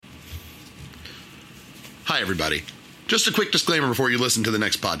Hi, everybody. Just a quick disclaimer before you listen to the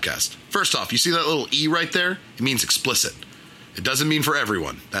next podcast. First off, you see that little E right there? It means explicit. It doesn't mean for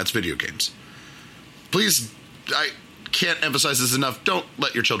everyone. That's video games. Please, I can't emphasize this enough. Don't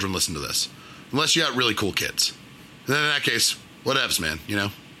let your children listen to this. Unless you got really cool kids. Then in that case, whatevs, man. You know?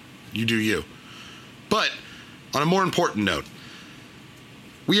 You do you. But, on a more important note,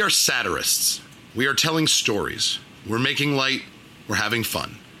 we are satirists. We are telling stories. We're making light. We're having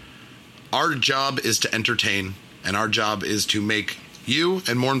fun. Our job is to entertain, and our job is to make you,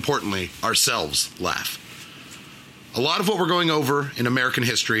 and more importantly, ourselves, laugh. A lot of what we're going over in American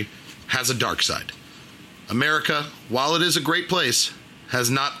history has a dark side. America, while it is a great place, has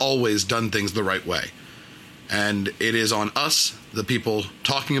not always done things the right way. And it is on us, the people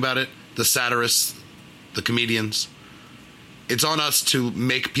talking about it, the satirists, the comedians. It's on us to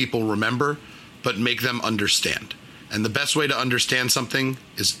make people remember, but make them understand. And the best way to understand something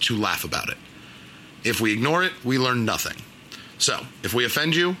is to laugh about it. If we ignore it, we learn nothing. So, if we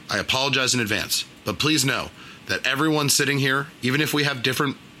offend you, I apologize in advance. But please know that everyone sitting here, even if we have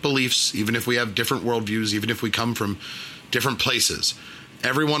different beliefs, even if we have different worldviews, even if we come from different places,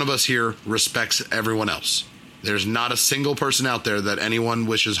 every one of us here respects everyone else. There's not a single person out there that anyone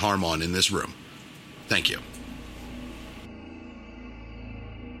wishes harm on in this room. Thank you.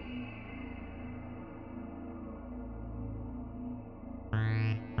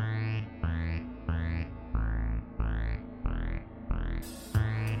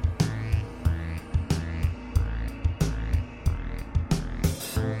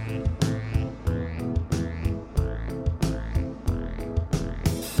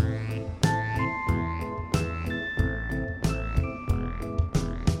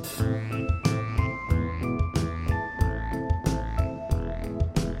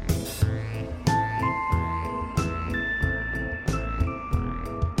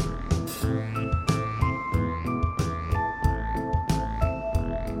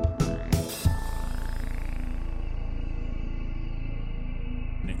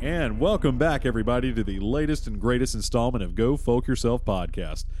 And welcome back, everybody, to the latest and greatest installment of Go Folk Yourself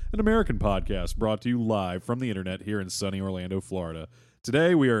podcast, an American podcast brought to you live from the internet here in sunny Orlando, Florida.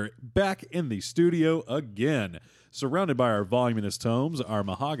 Today, we are back in the studio again, surrounded by our voluminous tomes, our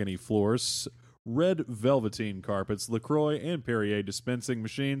mahogany floors, red velveteen carpets, LaCroix and Perrier dispensing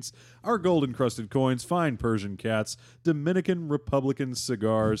machines, our gold-encrusted coins, fine Persian cats, Dominican Republican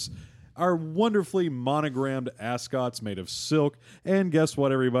cigars, our wonderfully monogrammed ascots made of silk, and guess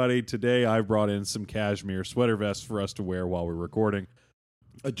what, everybody? Today I've brought in some cashmere sweater vests for us to wear while we're recording.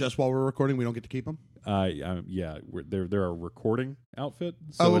 Just while we're recording, we don't get to keep them? Yeah, they're a recording outfit.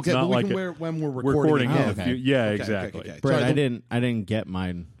 So okay, it's not but we like can wear it when we're recording. Okay. Yeah, Okay, exactly. okay. Brett, Sorry, I didn't get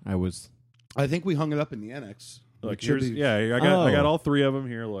mine. I think we hung it up in the annex. Look, It should here's, be- I got all three of them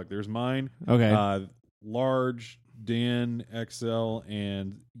here. Look, there's mine. Okay. Large, Dan, XL,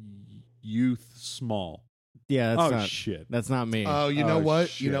 and Youth Small. Yeah, that's shit. That's not me. Oh, you know what?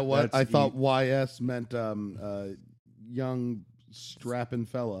 shit. You know what? That's I thought YS meant young strapping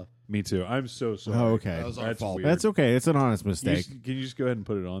fella. Me too. I'm so sorry. Oh, okay. That was our That's fault. weird. That's okay. It's an honest mistake. Can you just go ahead and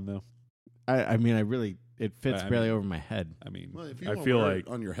put it on though? I mean, it fits I barely mean- over my head. I mean, Well, if you I wanna feel wear like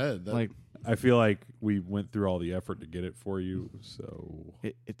it on your head, that, Like I feel like we went through all the effort to get it for you. So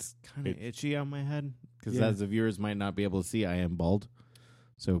it's kind of itchy on my head because Yeah. as the viewers might not be able to see, I am bald.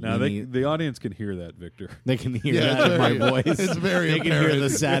 So now meaning the audience can hear that, Victor. they can hear Yeah, that in my very- voice. it's very They can hear apparent. the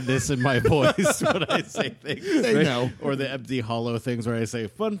sadness in my voice when I say things. They know. Or the empty, hollow things where I say,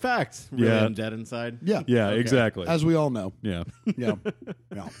 "Fun fact." Really, Yeah. I'm dead inside. Yeah. Yeah, Okay. exactly. As we all know. Yeah. Yeah.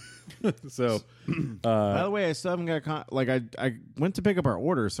 Yeah. So, By the way, I still haven't got I went to pick up our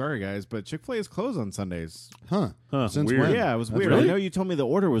order. Sorry, guys, but Chick-fil-A is closed on Sundays. Huh. Since weird. when? Yeah, it was That's weird. really- I know you told me the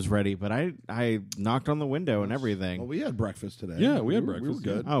order was ready, but I knocked on the window and everything. Well, we had breakfast today. yeah, we had We were breakfast.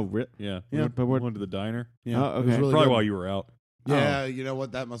 good. Oh, Yeah. Yeah. But we went to the diner. Yeah. Oh, It was okay. really Probably good. while you were out. Yeah, you know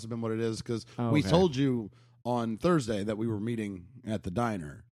what? That must have been what it is because Oh, we okay. told you on Thursday that we were meeting at the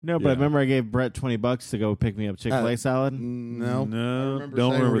diner. No, but Yeah. remember I gave Brett $20 to go pick me up Chick-fil-A salad. No, No, I remember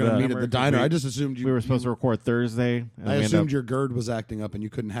don't saying we were remember gonna that. meet at the diner. I just assumed you. We were supposed to record Thursday. And I we ended assumed up- your GERD was acting up and you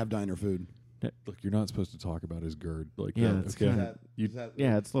couldn't have diner food. Look, you're not supposed to talk about his GERD. Like, Yeah, that, it's okay. kinda- You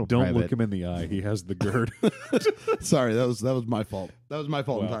Yeah, it's a little don't private. look him in the eye. He has the GERD. Sorry, that was my fault. That was my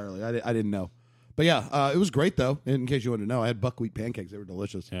fault Wow. entirely. I didn't know. But yeah, it was great though. In case you wanted to know, I had buckwheat pancakes. They were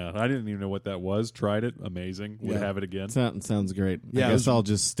delicious. Yeah, I didn't even know what that was. Tried it. Amazing. Would Yeah. have it again. Sounds great. Yeah, I it guess was- I'll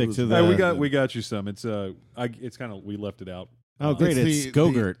just stick was- to Hey, the. we got you some. It's it's kind of we left it out. Oh, great! It's It's the-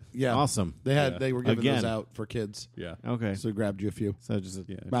 Go-Gurt. yeah. Awesome. They had Yeah. they were giving those Again. out for kids, Yeah. Okay, so we grabbed you a few. so just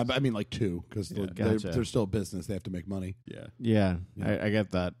Yeah. I mean, like two because Yeah. Gotcha. they're still a business. They have to make money. Yeah. yeah, Yeah. I get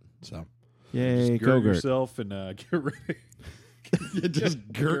that. So, Yay, Just go gird Gert. yourself and get ready. You just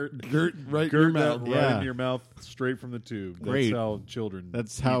girt right in your Gurt mouth. that right into your mouth, straight from the tube. That's Great. how children.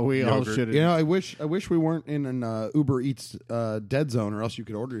 That's how eat we all yogurt. should. You know, I wish we weren't in an Uber Eats dead zone, or else you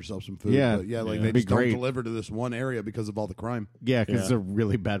could order yourself some food. Yeah. But yeah, like Yeah. they It'd be just don't great. deliver to this one area because of all the crime. Yeah, because Yeah. it's a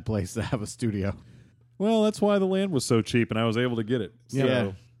really bad place to have a studio. Well, that's why the land was so cheap, and I was able to get it. Yeah.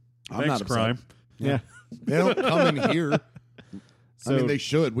 So, I'm thanks, not upset. crime. Yeah. They don't come in here. So, I mean, they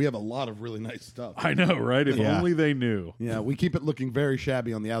should. We have a lot of really nice stuff. I know, right? If Yeah. only they knew. Yeah, we keep it looking very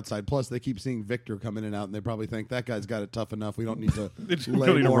shabby on the outside. Plus, they keep seeing Victor come in and out, and they probably think that guy's got it tough enough. We don't need to They just lay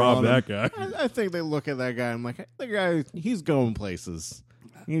don't need to more rob on that him. guy. I think they look at that guy and I'm like, hey, the guy, he's going places.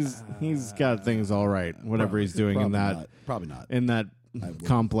 He's got things all right. Whatever he's doing Probably not. in that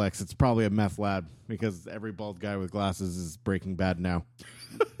complex, it's probably a meth lab because every bald guy with glasses is Breaking Bad now.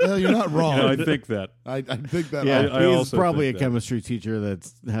 Well, you're not wrong. Yeah, I think that. I think that. Yeah, I he's also probably a think that. chemistry teacher that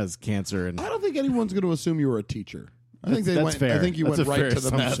has cancer and I don't think anyone's going to assume you were a teacher. I think they that's went. fair. I think you That's went a right fair to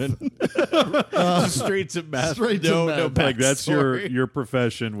the meth. assumption. Straight to meth. Straight to no, meth. no Like that's backstory. your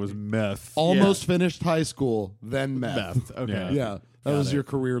profession was meth. Almost finished high school, then meth. meth. Okay. Yeah. Yeah, that was your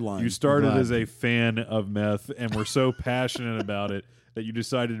career line. You started Glad. as a fan of meth and were so passionate about it that you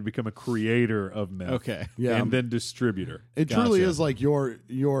decided to become a creator of meth. Okay. Yeah. And then distributor. It truly Gotcha. is like your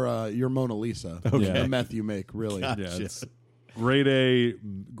Mona Lisa. Okay. The meth you make, really. Gotcha. Yeah, it's grade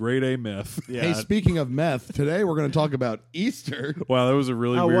A meth. Yeah. Hey, speaking of meth, today we're going to talk about Easter. Wow, that was a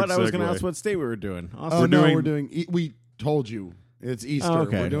really Oh, weird what? I was going to segue. ask what state we were doing. Awesome. Oh We're no, doing- we're doing. We told you it's Easter. Oh,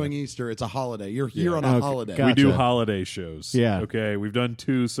 okay. We're doing Easter. It's a holiday. You're here on a Okay. holiday. Got We do Gotcha. holiday shows. Yeah. Okay, we've done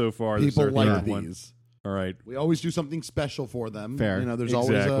 2 so far. This is People our like third one. these. All right. We always do something special for them. Fair. You know, there's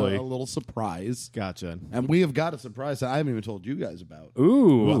Exactly. always a little surprise. Gotcha. And we have got a surprise that I haven't even told you guys about.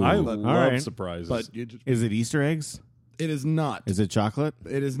 Ooh, I but- love all right. surprises. But you just, Is it Easter eggs? it is not. Is it chocolate?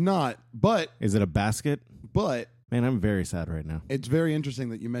 It is not. But Is it a basket? Man, I'm very sad right now. it's very interesting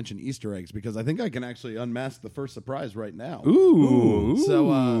that you mentioned Easter eggs because I think I can actually unmask the first surprise right now. Ooh.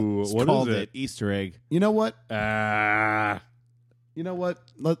 So, It's what called is it Easter egg. You know what? Ah. You know what?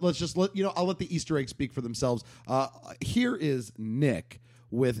 Let's just I'll let the Easter eggs speak for themselves. Here is Nick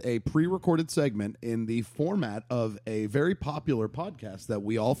with a pre-recorded segment in the format of a very popular podcast that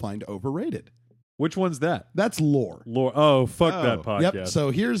we all find overrated. Which one's that? That's Lore. Lore. Oh, fuck Oh. that podcast. Yep. So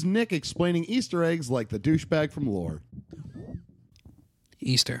here's Nick explaining Easter eggs like the douchebag from Lore.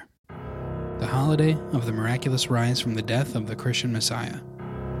 Easter, the holiday of the miraculous rise from the death of the Christian Messiah.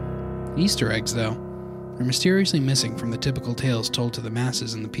 Easter eggs, though, are mysteriously missing from the typical tales told to the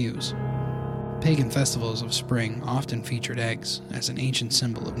masses in the pews. Pagan festivals of spring often featured eggs as an ancient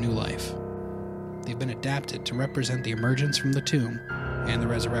symbol of new life. They've been adapted to represent the emergence from the tomb and the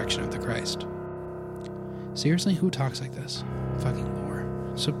resurrection of the Christ. Seriously, who talks like this? Fucking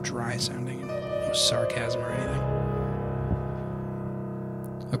Lore. So dry sounding and no sarcasm or anything.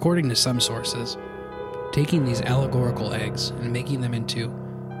 According to some sources, taking these allegorical eggs and making them into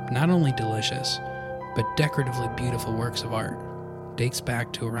not only delicious, but decoratively beautiful works of art dates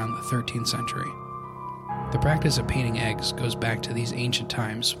back to around the 13th century. The practice of painting eggs goes back to these ancient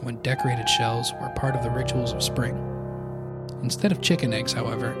times when decorated shells were part of the rituals of spring. Instead of chicken eggs,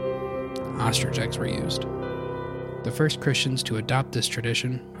 however, ostrich eggs were used. The first Christians to adopt this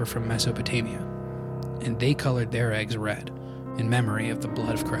tradition were from Mesopotamia, and they colored their eggs red in memory of the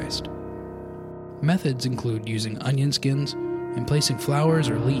blood of Christ. Methods include using onion skins and placing flowers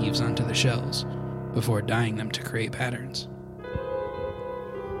or leaves onto the shells before dyeing them to create patterns.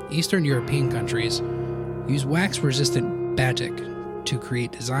 Eastern European countries use wax-resistant batik to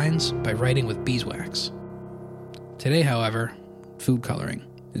create designs by writing with beeswax. Today, however, food coloring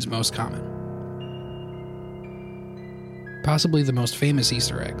is most common. Possibly the most famous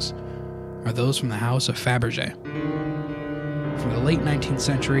Easter eggs are those from the house of Fabergé. From the late 19th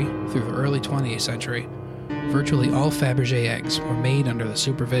century through the early 20th century, virtually all Fabergé eggs were made under the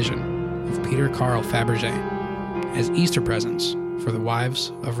supervision of Peter Carl Fabergé as Easter presents for the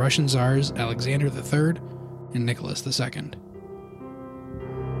wives of Russian Tsars Alexander III and Nicholas II.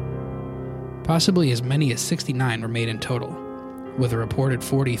 Possibly as many as 69 were made in total, with a reported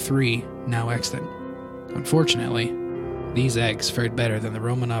 43 now extant. Unfortunately, these eggs fared better than the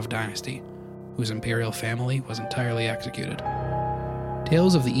Romanov dynasty, whose imperial family was entirely executed.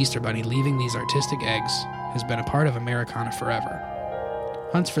 Tales of the Easter Bunny leaving these artistic eggs has been a part of Americana forever.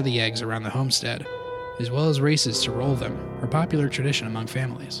 Hunts for the eggs around the homestead, as well as races to roll them, are popular tradition among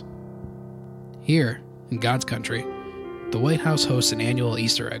families. Here, in God's country, the White House hosts an annual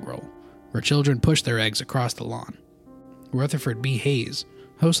Easter egg roll, where children push their eggs across the lawn. Rutherford B. Hayes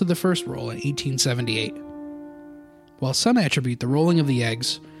hosted the first roll in 1878. While some attribute the rolling of the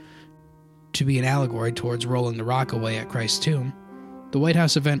eggs to be an allegory towards rolling the rock away at Christ's tomb, the White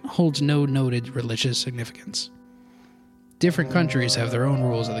House event holds no noted religious significance. Different countries have their own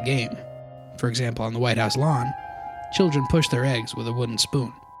rules of the game. For example, on the White House lawn, children push their eggs with a wooden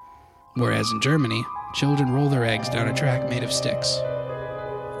spoon, whereas in Germany, children roll their eggs down a track made of sticks.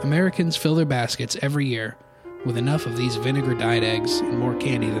 Americans fill their baskets every year with enough of these vinegar-dyed eggs and more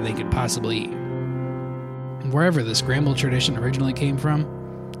candy than they could possibly eat. And wherever the scrambled tradition originally came from,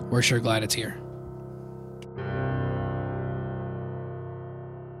 we're sure glad it's here.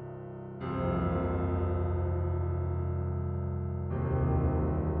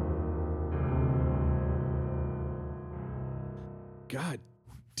 God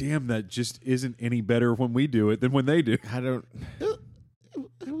damn, that just isn't any better when we do it than when they do. I don't.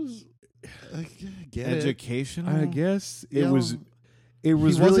 It was get Education. I guess You it know, was. It He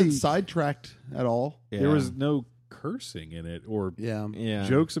was wasn't really. sidetracked at all. There was no cursing in it or Yeah. Yeah.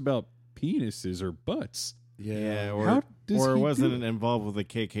 jokes about penises or butts. Yeah. How does or he do wasn't it? involved with the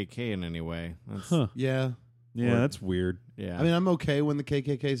KKK in any way. That's, Huh. Yeah. Yeah, Or- that's weird. Yeah. I mean, I'm okay when the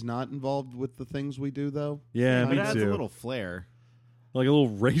KKK's not involved with the things we do, though. Yeah, it me adds too. a little flair. Like a little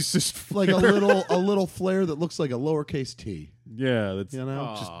racist, Like flair. a little flare that looks like a lowercase t. Yeah, that's You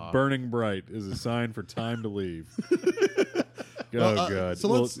know? just Aw. burning bright is a sign for time to leave. Well, God. so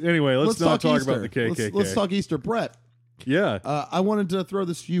Well, let's- anyway, let's not talk Easter. about the KKK. Let's talk Easter, Brett. Yeah, I wanted to throw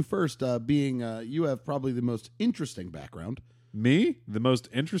this to you first, being you have probably the most interesting background. me, the most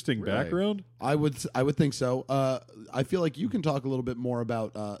interesting Really? background. I would think so. I feel like you can talk a little bit more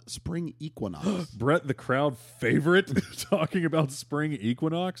about spring equinox. Brett, the crowd favorite, talking about spring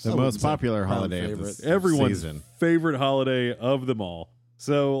equinox. The I most wouldn't say popular crowd holiday of favorite. this Everyone's season. favorite holiday of them all.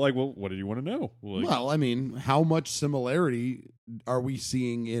 So, like, well, what did you want to know? Like, Well, I mean, how much similarity are we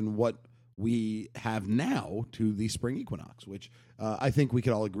seeing in what we have now to the spring equinox, which I think we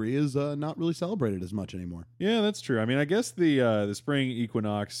could all agree is not really celebrated as much anymore. yeah, that's true. I mean, I guess the spring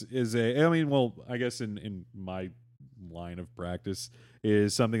equinox is a. I mean, well, I guess in my line of practice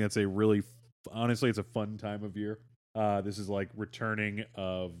is something that's a really, honestly, it's a fun time of year. This is like returning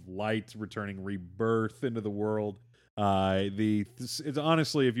of light, returning rebirth into the world. It's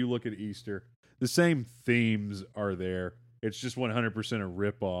honestly, if you look at Easter, the same themes are there. It's just 100% a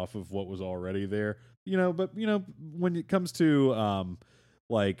ripoff of what was already there, But when it comes to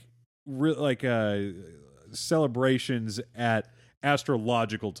celebrations at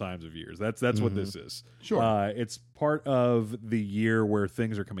astrological times of years, that's what this is. Sure. It's part of the year where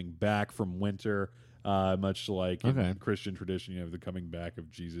things are coming back from winter. Much like in Christian tradition, the coming back of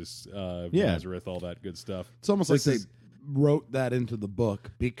Jesus, Nazareth, all that good stuff. It's almost This like is- they wrote that into the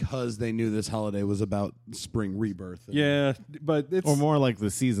book because they knew this holiday was about spring rebirth. Yeah, but it's Or more like the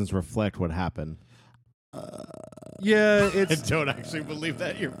seasons reflect what happened. yeah, it's don't actually believe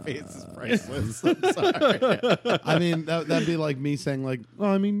that. Your face is priceless. I'm sorry. I mean, that'd be like me saying, like, well,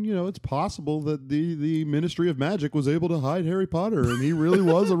 I mean, it's possible that the Ministry of Magic was able to hide Harry Potter, and he really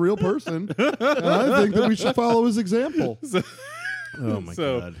was a real person. And I think that we should follow his example. Oh my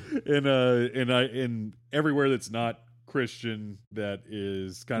god. in everywhere that's not Christian, that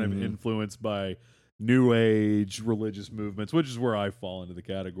is kind of influenced by New Age religious movements, which is where I fall into the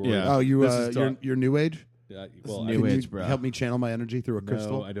category. Yeah. Oh, This is you're New Age. Well, New Can Age, you bro. help me channel my energy through a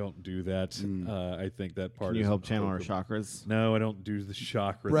crystal? No, I don't do that. I think that part. Can you is help channel our appropriate. chakras? No, I don't do the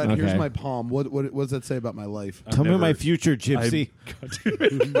chakra. Brett, thing. here's Okay. my palm. What does that say about my life? I've Tell me never- my future, Gypsy.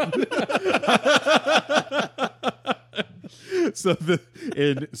 So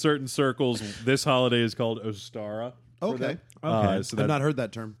in certain circles, this holiday is called Ostara. for Okay. them. Okay. So I've that, not heard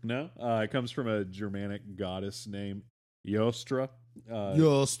that term. no, it comes from a Germanic goddess named Eostra.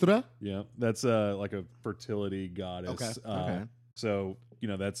 Yostra. Yeah, that's like a fertility goddess. Okay. Okay. So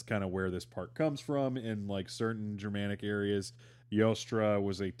that's kind of where this part comes from. In like certain Germanic areas, Eostra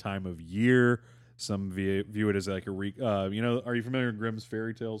was a time of year. Some view it as like a are you familiar with Grimm's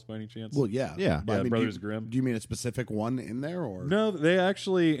fairy tales by any chance? Well, yeah. Yeah. But, Yeah, do Brothers you, Grimm. Do you mean a specific one in there, or No, they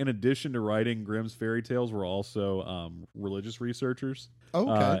actually, in addition to writing Grimm's fairy tales, were also religious researchers. Oh,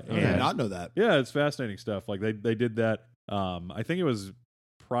 okay. I did and- not know that. Yeah, it's fascinating stuff. Like they did that. I think it was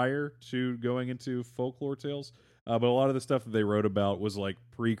prior to going into folklore tales, but a lot of the stuff that they wrote about was like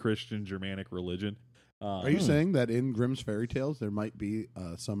pre-Christian Germanic religion. Are you saying that in Grimm's fairy tales there might be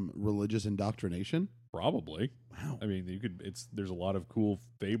some religious indoctrination? Probably. Wow. I mean, there's a lot of cool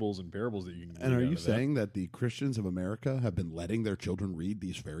fables and parables that you can. And read are out you of that. saying that the Christians of America have been letting their children read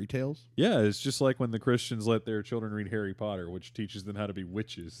these fairy tales? Yeah, it's just like when the Christians let their children read Harry Potter, which teaches them how to be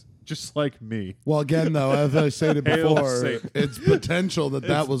witches, just like me. Well, again, though, as I stated Hail before, Satan. it's potential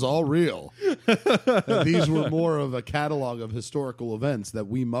that was all real. That these were more of a catalog of historical events that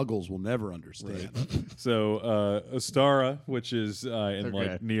we Muggles will never understand. So Astara, which is in Okay.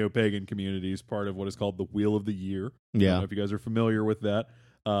 like neo-pagan communities, part of what is called the Wheel of the Year. I Yeah. don't know if you guys are familiar with that,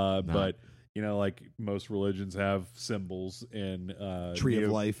 but like most religions have symbols in Tree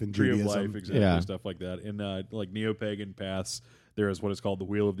of Life and Tree Judaism. of Life, exactly, Yeah. stuff like that. In like neo-pagan paths, there is what is called the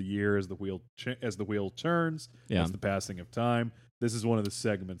Wheel of the Year, as the wheel turns. Yeah. That's the passing of time. This is one of the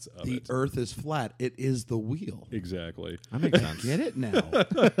segments of The it. earth is flat. It is the wheel. Exactly. That makes sense. Get it now.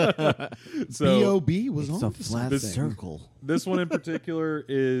 So B.O.B. was It's on a to flat something. circle. this one in particular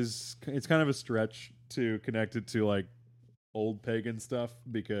it's kind of a stretch to connect it to like old pagan stuff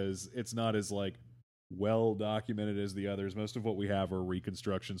because it's not as like well documented as the others. Most of what we have are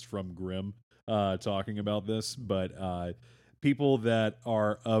reconstructions from Grimm talking about this, but people that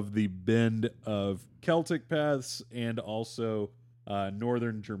are of the bend of Celtic paths and also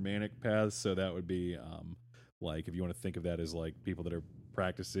northern Germanic paths, so that would be like if you want to think of that as like people that are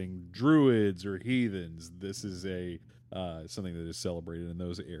practicing druids or heathens, this is a something that is celebrated in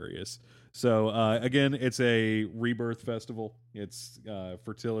those areas. So again, it's a rebirth festival. It's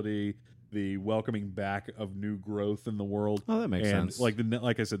fertility, the welcoming back of new growth in the world. Oh, that makes and sense.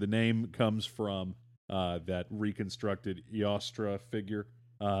 like I said, the name comes from that reconstructed Eostra figure.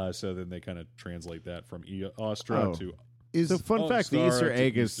 So then they kind of translate that from Eostra to. So fun fact, the Easter Astara to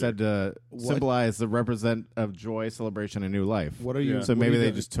egg is Easter. said to symbolize the represent of joy, celebration, and new life. What are you? Yeah. So what maybe are you they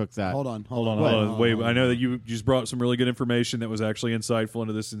doing? just took that. Hold on. Wait, I know that you just brought some really good information that was actually insightful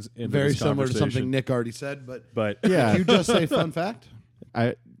into this. Into Very this similar to conversation. something Nick already said, but Yeah. did you just say fun fact?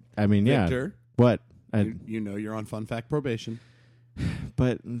 I mean, yeah. Victor, What? you know you're on fun fact probation.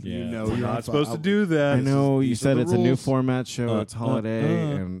 But Yeah, You know we're you're on not supposed fun- to do that. I know you these are said the it's a new rules. format show. It's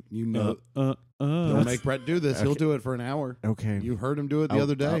holiday, and You know, don't make Brett do this. He'll do it for an hour. okay. You heard him do it the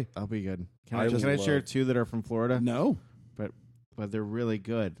other day. I'll be good. Can I I, would can I share love- two that are from Florida? No, But they're really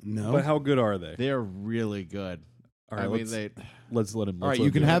good. no. But how good are they? They are really good. All right, I mean, let's, they let's let him. All right, let's you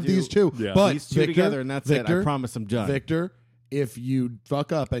let can him have do it. these two. Yeah. But these two Victor, together, and that's it. Victor, I promise I'm done. Victor, if you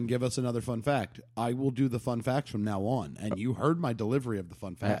fuck up and give us another fun fact, I will do the fun facts from now on. And you heard my delivery of the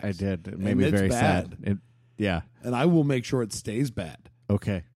fun facts. I did. It made And me it's very bad. sad. Yeah. And I will make sure it stays bad.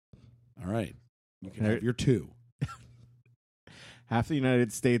 Okay. All right. You can All have right. your two. Half the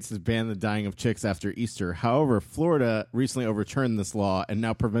United States has banned the dying of chicks after Easter. However, Florida recently overturned this law and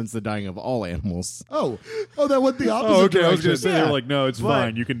now prevents the dying of all animals. Oh, that went the opposite Oh, okay. I was direction. going to say, Yeah. they're like, no, it's But-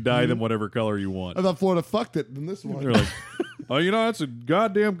 fine. You can dye them whatever color you want. I thought Florida fucked it in this one. They're like, oh, you know, that's a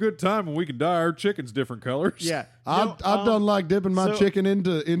goddamn good time when we can dye our chickens different colors. Yeah. I've done like dipping my so- chicken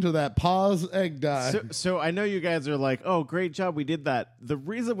into that pause egg dye. So I know you guys are like, oh, great job, we did that. The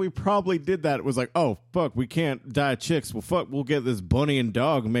reason we probably did that was like, oh, fuck, we can't dye chicks. Well, fuck, we'll get this bunny and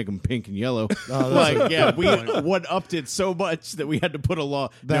dog and make them pink and yellow. Like, yeah, we one-upped it so much that we had to put a law.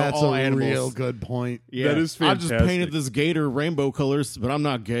 That's all a animals. real good point. Yeah. That is I just fantastic. painted this gator rainbow colors, but I'm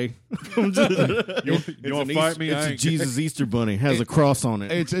not gay. I'm just, You want to fight me? It's I a ain't Jesus Easter bunny. Has a cross on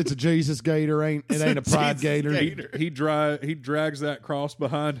it. It's a Jesus gator, it ain't a pride Jesus gator. gator. He drags that cross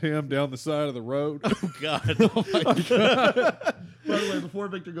behind him down the side of the road. God. By the way, before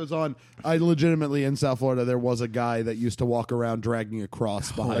Victor goes on, I legitimately in South Florida there was a guy that used to walk around dragging a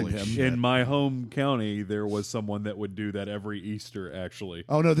cross behind him. In my home county, there was someone that would do that every Easter, actually.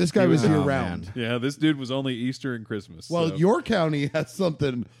 Oh no, this guy was year Oh, round. man. Yeah, this dude was only Easter and Christmas. Well, so. your county has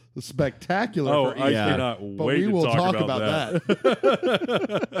something spectacular Oh, for I Easter. Yeah. cannot But wait we to will talk about that.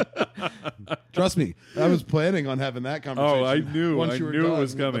 Trust me, I was planning on having that conversation. Oh, I knew. Once I you were knew it done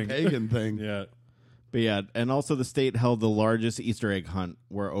was with the coming. pagan thing. Yeah. But yeah, and also the state held the largest Easter egg hunt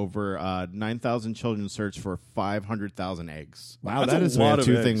where over 9,000 children searched for 500,000 eggs. Wow, That's that a is lot We have of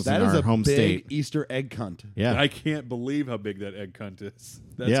two eggs. things that in is our a home big state. Easter egg hunt. Yeah. I can't believe how big that egg cunt is.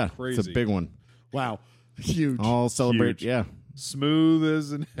 That's yeah, crazy. it's a big one. Wow, huge. All celebrate. Huge. Yeah. Smooth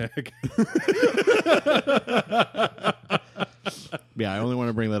as an egg. Yeah, I only want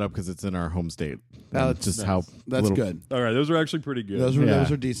to bring that up because it's in our home state. That's just nice. how That's little- good. All right, those are actually pretty good. Those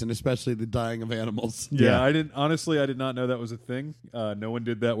Yeah. are decent, especially the dying of animals. yeah, Yeah. I didn't not know that was a thing. No one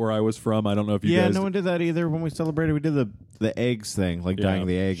did that where I was from. I don't know if you Yeah, guys no one did that either. When we celebrated, we did the eggs thing, like Yeah. dyeing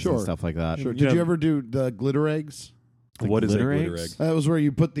the eggs Sure. and stuff like that. Sure. You Did know- you ever do the glitter eggs? What is a glitter glitter eggs? egg? That was where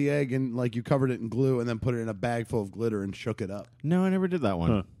you put the egg in, like you covered it in glue and then put it in a bag full of glitter and shook it up. No, I never did that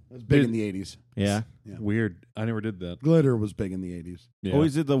one. Huh. It was big in the 80s. Yeah. Weird. I never did that. Glitter was big in the 80s. Yeah.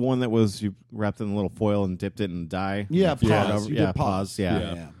 Always did the one that was you wrapped in a little foil and dipped it in dye. Yeah, And poured it pause. over- You yeah, did pause.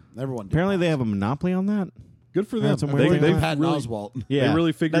 Yeah. Everyone did Apparently, pause. they have a monopoly on that. Good for them. That's what They, we're they've Patton really, Oswalt. Yeah, they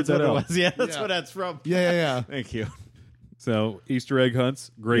really figured that's that what out. It was. Yeah, that's Yeah. where that's from. Yeah. Thank you. So Easter egg hunts,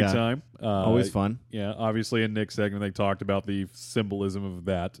 great Yeah. time. Always fun. Yeah, obviously in Nick's segment they talked about the symbolism of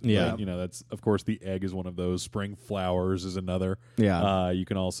that. Yeah. But, that's of course the egg is one of those. Spring flowers is another. Yeah. You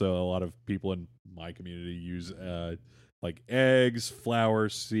can also, a lot of people in my community use like eggs,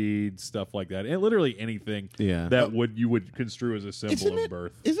 flowers, seeds, stuff like that, and literally anything Yeah. that you would construe as a symbol of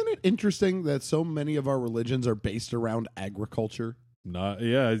birth. Isn't it interesting that so many of our religions are based around agriculture?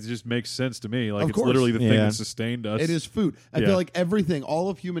 It just makes sense to me. Like Of it's course. literally the thing Yeah. that sustained us. It is food. I Yeah. feel like everything, all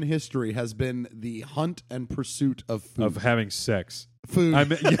of human history has been the hunt and pursuit of food. of having sex. food. I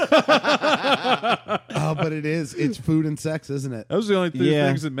mean, Oh, but it is. It's food and sex, isn't it? those are the only two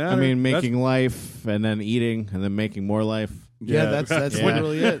things that matter. I mean, That's- making life and then eating and then making more life. Yeah, Yeah. that's Yeah.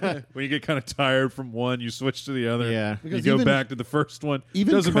 literally it. when you get kind of tired from one, you switch to the other. Yeah. You Because go even- back to the first one.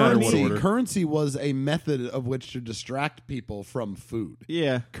 Even Doesn't matter what currency, order. currency was a method of which to distract people from food.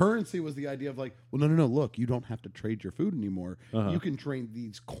 Yeah. Currency was the idea of like, well, no. Look, you don't have to trade your food anymore. Uh-huh. You can trade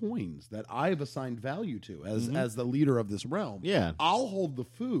these coins that I've assigned value to as the leader of this realm. Yeah. I'll hold the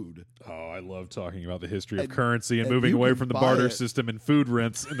food. Oh, I love talking about the history of And- currency and and moving you away can from the buy barter it. system and food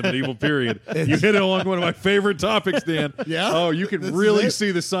rents in the medieval period. You hit it along one of my favorite topics, Dan. Yeah? Oh, you can This is really it?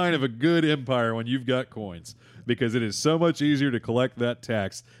 see the sign of a good empire when you've got coins, because it is so much easier to collect that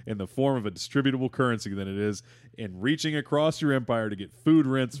tax in the form of a distributable currency than it is in reaching across your empire to get food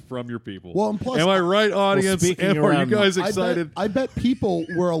rents from your people. Well, and plus- am I right, audience? speaking Are you around- guys excited? I bet people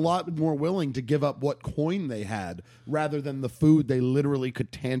were a lot more willing to give up what coin they had rather than the food they literally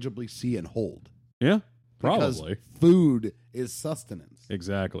could tangibly see and hold. Yeah, Because probably. food is sustenance.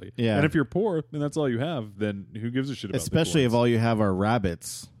 Exactly. Yeah. And if you're poor and that's all you have, then who gives a shit about Especially the if all you have are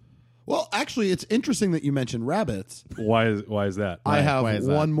rabbits. Well, actually, it's interesting that you mentioned rabbits. Why is that? I have Why is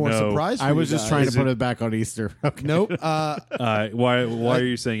that? one more No. surprise for I was you just guys. trying to put it back on Easter. Okay. Nope. Why are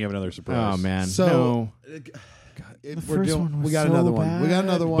you saying you have another surprise? Oh man. So no. we're one was we got so another one. We got bad.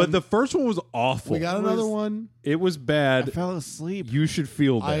 another one. But the first one was awful. we got another one. It was I bad. fell asleep. You should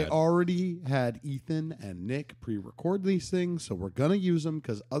feel I bad. already had Ethan and Nick pre-record these things, so we're gonna use them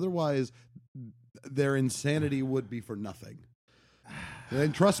because otherwise, their insanity would be for nothing.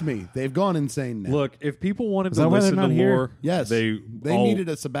 And trust me, they've gone insane now. Look, if people wanted Is to that why they're listen to not here? more, Yes, they all- needed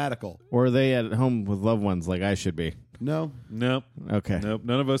a sabbatical. Or are they at home with loved ones like I should be? No, Nope, Okay. nope.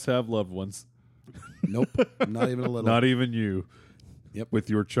 None of us have loved ones. nope, not even a little. Not even you. Yep. With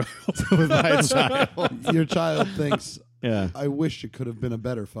your child. With my child. Your child thinks, Yeah. I wish it could have been a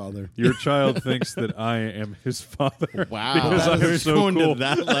better father. Your child thinks that I am his father. Wow. Because I am We're so going cool. to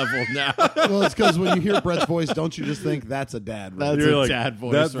that level now. Well, it's because when you hear Brett's voice, don't you just think that's a dad? Right? That's You're a like, dad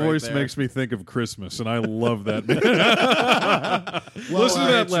voice that right voice there. makes me think of Christmas, and I love that. Well, Listen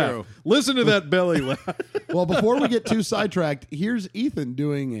to that very laugh. true. Listen to that belly laugh. Well, before we get too sidetracked, here's Ethan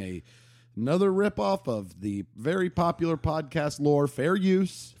doing another ripoff of the very popular podcast lore, Fair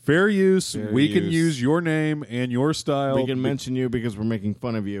Use. Fair use. Fair we can use. use your name and your style. We can mention you because we're making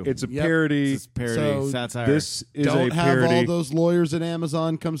fun of you. Yep. It's a This parody. It's parody, So satire. This is Don't a have parody. all those lawyers at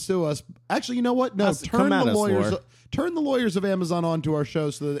Amazon come sue us. Actually, you know what? No, Come at us, Lore. turn the lawyers of Amazon onto our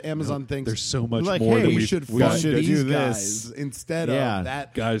show so that Amazon thinks There's so much Like, more hey, that we we've should we fund should these do guys this. instead Yeah. of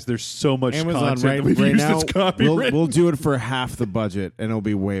that. Guys, there's so much Amazon content right, that we've right used now. that's copyrighted. We'll do it for half the budget, and it'll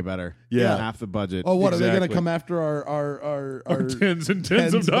be way better. Yeah. half the budget. Oh, what are they going to Exactly. come after our tens and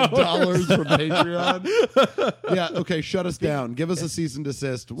tens of dollars. from Patreon? Yeah, okay, shut us down. Give us a cease and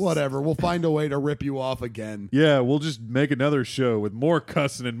desist. Whatever. We'll find a way to rip you off again. Yeah, we'll just make another show with more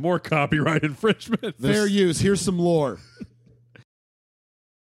cussing and more copyright infringement. Fair use. Here's some lore.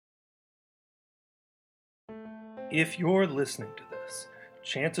 If you're listening to this,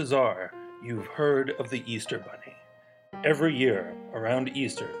 chances are you've heard of the Easter Bunny. Every year, around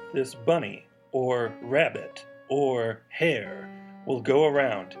Easter, this bunny, or rabbit, or hare, will go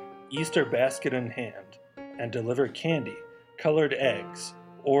around, Easter basket in hand, and deliver candy, colored eggs,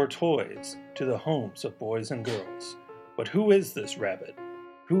 or toys to the homes of boys and girls. But who is this rabbit?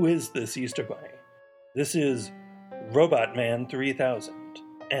 Who is this Easter Bunny? This is Robot Man 3000,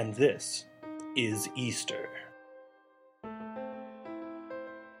 and this is Easter.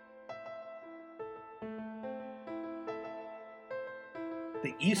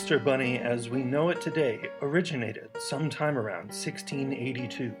 The Easter Bunny as we know it today originated sometime around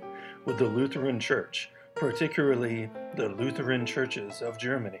 1682 with the Lutheran Church, particularly the Lutheran churches of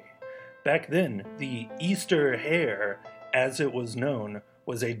Germany. Back then, the Easter hare, as it was known,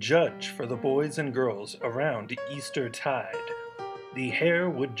 was a judge for the boys and girls around Eastertide. The hare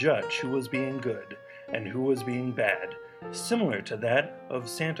would judge who was being good and who was being bad, similar to that of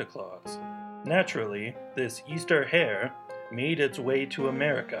Santa Claus. Naturally, this Easter hare made its way to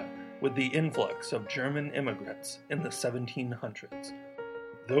America with the influx of German immigrants in the 1700s.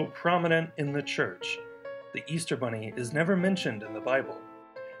 Though prominent in the church, the Easter Bunny is never mentioned in the Bible,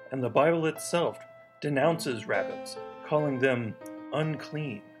 and the Bible itself denounces rabbits, calling them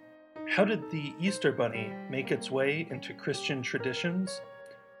unclean. How did the Easter Bunny make its way into Christian traditions?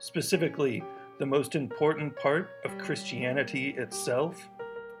 Specifically, the most important part of Christianity itself?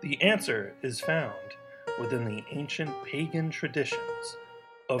 The answer is found within the ancient pagan traditions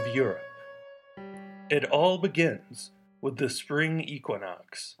of Europe. It all begins with the spring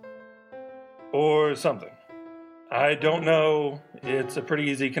equinox. Or something. I don't know. It's a pretty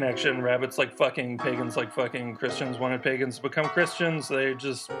easy connection. Rabbits like fucking, pagans like fucking, Christians wanted pagans to become Christians. They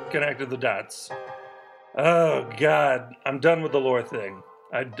just connected the dots. Oh, God. I'm done with the lore thing.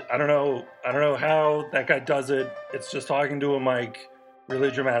 I don't know how that guy does it. It's just talking to a mic really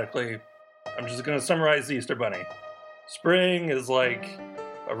dramatically. I'm just going to summarize the Easter Bunny. Spring is like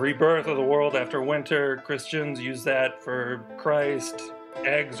a rebirth of the world after winter. Christians use that for Christ.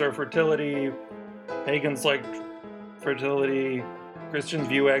 Eggs are fertility. Pagans like fertility. Christians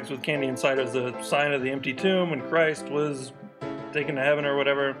view eggs with candy inside as a sign of the empty tomb when Christ was taken to heaven or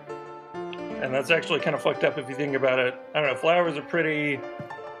whatever. And that's actually kind of fucked up if you think about it. I don't know, flowers are pretty.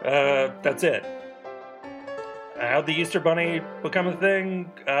 That's it. How'd the Easter Bunny become a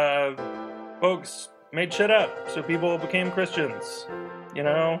thing? Folks made shit up, so people became Christians. You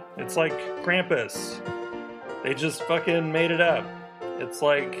know? It's like Krampus. They just fucking made it up. It's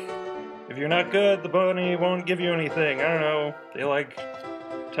like, if you're not good, the bunny won't give you anything. I don't know. They like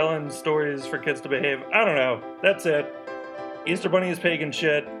telling stories for kids to behave. I don't know. That's it. Easter Bunny is pagan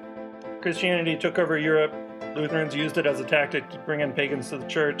shit. Christianity took over Europe. Lutherans used it as a tactic to bring in pagans to the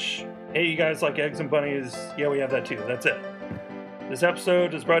church. Hey, you guys like eggs and bunnies? Yeah, we have that too. That's it. This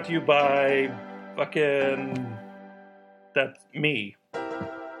episode is brought to you by fucking... That's me.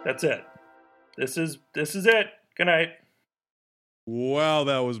 That's it. This is it. Good night. Wow,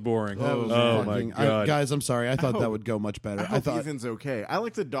 that was boring. Oh my god, guys! I'm sorry. I thought that would go much better. I thought Ethan's okay. I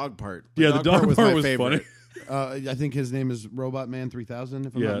like the dog part. The dog part was favorite. funny. I think his name is Robot Man 3000,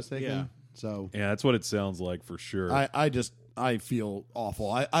 if I'm not mistaken. Yeah. So yeah, that's what it sounds like for sure. I feel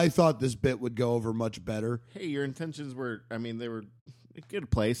awful. I thought this bit would go over much better. Hey, your intentions were, they were a good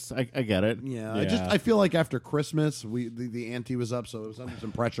place. I get it. Yeah. I feel like after Christmas, the ante was up, so it was under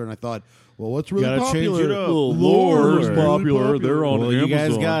some pressure, and I thought, well, what's really gotta popular? Change it up. Lore's popular. They're on Well, Amazon. you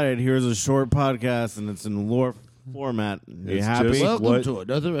guys got it. Here's a short podcast, and it's in lore format. You It's happy? just- Welcome What? to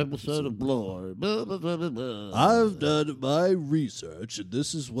another episode of Lore. Blah, blah, blah, blah, blah. I've done my research, and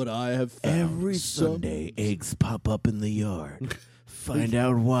this is what I have found. Every Sunday, eggs pop up in the yard. Find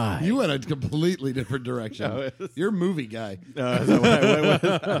out why. You went a completely different direction. You're a movie guy. Is that what I went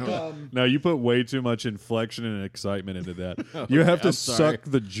with? No, you put way too much inflection and excitement into that. You have to I'm sorry. suck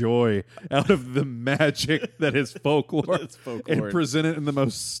the joy out of the magic that is folklore, That's folklore. and present it in the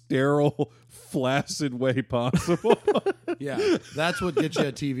most sterile, flaccid way possible. Yeah, that's what gets you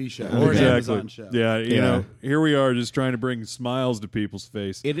a TV show or an Amazon show. Yeah, you know, here we are just trying to bring smiles to people's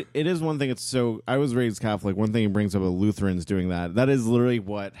face. It is one thing. It's so I was raised Catholic. One thing he brings up with Lutherans doing that. That is literally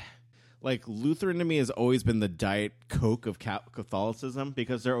what, like, Lutheran to me has always been the Diet Coke of Catholicism,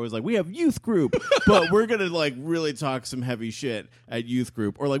 because they're always like, we have youth group, but we're gonna like really talk some heavy shit at youth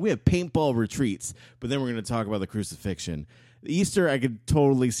group, or like we have paintball retreats, but then we're gonna talk about the crucifixion. Easter, I could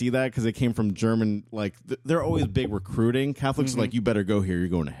totally see that because it came from German. Like they're always big recruiting. Catholics are like, you better go here. You're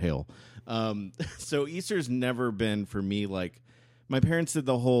going to hell. So Easter's never been for me like. My parents did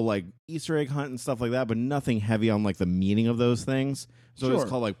the whole like Easter egg hunt and stuff like that, but nothing heavy on like the meaning of those things. So it was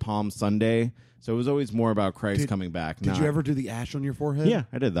called like Palm Sunday. So it was always more about Christ coming back. Did you ever do the ash on your forehead? Yeah,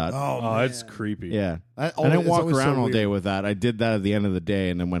 I did that. Oh, it's creepy. Yeah. I It's didn't walk always so around all weird. day with that. I did that at the end of the day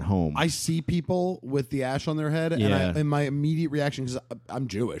and then went home. I see people with the ash on their head, Yeah. and my immediate reaction, because I'm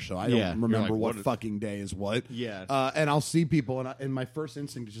Jewish, so I don't Yeah. You're remember like, what what is- fucking day is what. Yeah. And I'll see people, and my first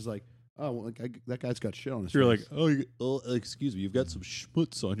instinct is just like, oh, well, that guy's got shit on his You're face. like, excuse me, you've got some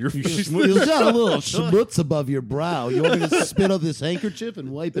schmutz on your face. You've got a little schmutz above your brow. You want me to spit on this handkerchief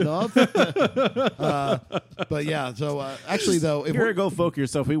and wipe it off? But yeah, so actually, though, if Here we're at Go Folk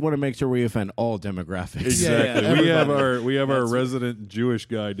Yourself, we want to make sure we offend all demographics. Exactly. Yeah, we have everybody. our resident Jewish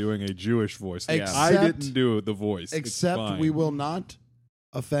guy doing a Jewish voice. Except- I didn't do the voice. It's except fine. we will not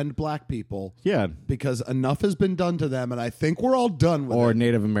offend black people Yeah. because enough has been done to them, and I think we're all done with Or it.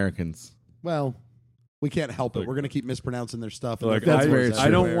 Native Americans. Well, We can't help it. We're going to keep mispronouncing their stuff. Like, That's I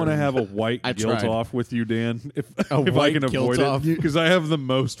don't want to have a white guilt tried. off with you, Dan, if I white can guilt avoid off? it, because I have the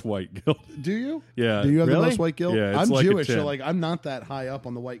most white guilt. Do you? Yeah. Do you have the Really? most white guilt? Yeah, it's I'm like a Jewish, 10. so like I'm not that high up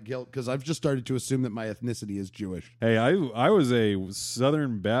on the white guilt because I've just started to assume that my ethnicity is Jewish. Hey, I was a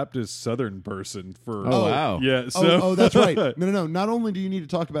Southern Baptist Southern person for. Oh, wow. Yeah. So, Oh, that's right. No. Not only do you need to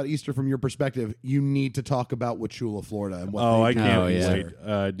talk about Easter from your perspective, you need to talk about Wauchula, Florida, and what Oh, they I do can't Oh, yeah.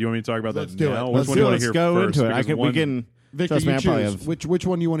 wait. Do you want me to talk about Let's that do now? it. Which one do you want to hear Let's go first? into it. Because We can. Victor, Trust me, you I probably choose. have. Which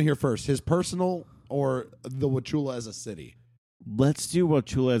one you want to hear first? His personal or the Wauchula as a city? Let's do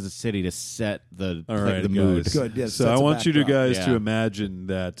Wauchula as a city to set the All right, the guys. mood. Good, yes, So that's I a want you backdrop. guys to Yeah. imagine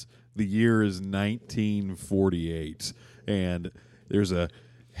that the year is 1948, and there's a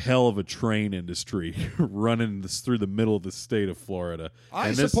hell of a train industry running this through the middle of the state of Florida. I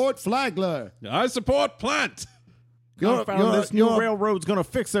And this- support Flagler. I support Plant. This new railroad's going to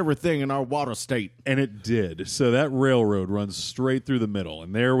fix everything in our water state. And it did. So that railroad runs straight through the middle.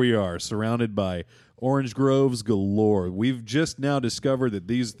 And there we are, surrounded by orange groves galore. We've just now discovered that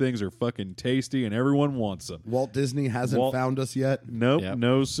these things are fucking tasty and everyone wants them. Walt Disney hasn't found us yet. Nope, Yep.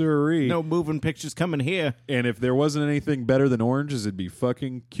 no siree. No moving pictures coming here. And if there wasn't anything better than oranges, it'd be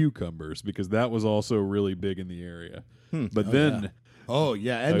fucking cucumbers, because that was also really big in the area. But then... Oh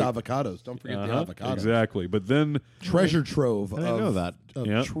yeah, and avocados. Don't forget the avocados. Exactly. But then Treasure trove didn't know that. of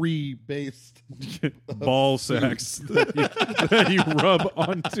Yep. tree-based. ball sacks that you rub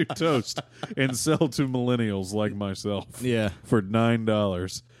onto toast and sell to millennials like myself Yeah. for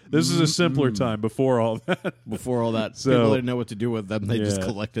 $9. This is a simpler time before all that. Before all that, So- people didn't know what to do with them. They just Yeah.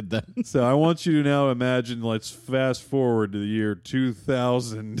 collected them. So I want you to now imagine, let's fast forward to the year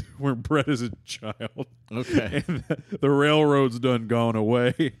 2000, where Brett is a child. Okay. And the railroad's done gone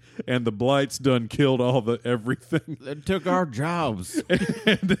away, and the blights done killed all the everything. They took our jobs.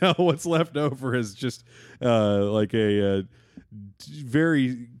 And now what's left over is just like a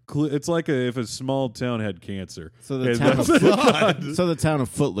very it's like if a small town had cancer. So the And town of that's- So the town of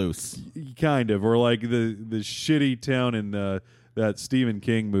Footloose. kind of, or like the shitty town in that Stephen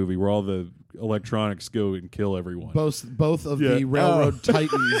King movie where all the electronics go and kill everyone. Both of Yeah. the railroad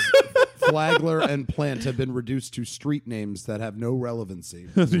titans, Flagler and Plant, have been reduced to street names that have no relevancy.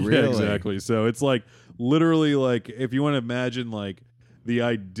 Yeah, Really? exactly. So it's like literally like if you want to imagine like the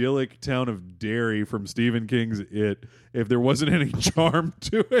idyllic town of Derry from Stephen King's It, if there wasn't any charm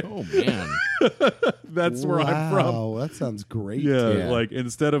to it. Oh man. That's where I'm from. Wow, that sounds great. Yeah, Yeah. like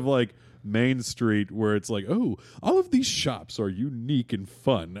instead of like Main Street where it's like, oh, all of these shops are unique and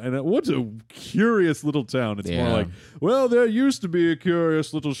fun. And what a curious little town. It's more Yeah. like, well, there used to be a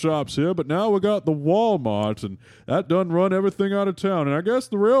curious little shops here, but now we got the Walmart, and that done run everything out of town. And I guess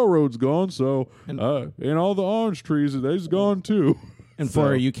the railroad's gone, so and all the orange trees, they's gone too. And for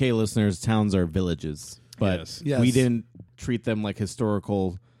our UK listeners, towns are villages, but Yes. Yes. we didn't treat them like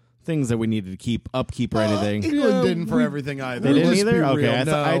historical things that we needed to keep upkeep or anything. England didn't for everything either. They didn't Let's either. be Okay,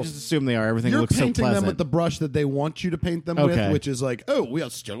 real. I No. just assume they are. Everything You're looks so painting pleasant. them with the brush that they want you to paint them Okay. with, which is like, oh, we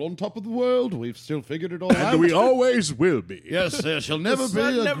are still on top of the world. We've still figured it all out. And we always will be. Yes, there shall never be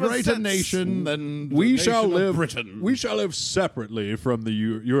sun a never greater sets. nation than the We nation shall of live. Britain. We shall live separately from the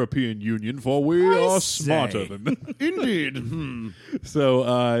European Union, for we are smarter than them. Indeed.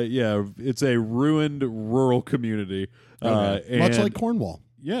 So, yeah, it's a ruined rural community. Much and- like Cornwall.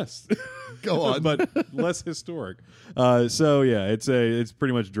 Yes. Go on. But less historic. So, yeah, it's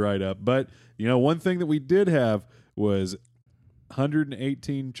pretty much dried up. But, one thing that we did have was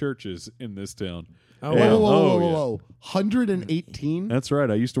 118 churches in this town. Oh, And- wow. Whoa. 118? That's right.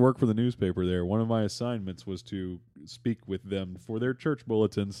 I used to work for the newspaper there. One of my assignments was to speak with them for their church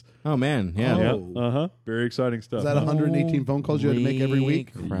bulletins. Oh man, yeah. Oh. Yeah. Uh-huh. Very exciting stuff. Is that 118 phone calls you had to make every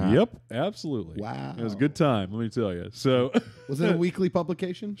week? Crap. Yep, absolutely. Wow. It was a good time, let me tell you. So, Was it a weekly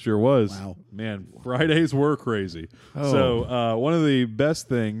publication? sure was. Wow. Man, Fridays were crazy. Oh. So, one of the best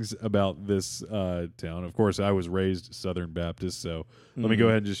things about this town, of course, I was raised Southern Baptist, so let me go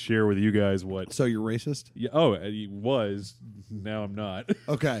ahead and just share with you guys what. So you're racist? Yeah, it was. Now I'm not.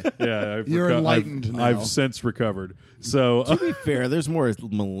 Okay. Yeah, I've You're enlightened now. I've since recovered. So, To be fair, there's more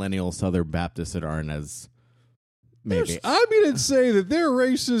millennial Southern Baptists that aren't as maybe. I'm going to say that their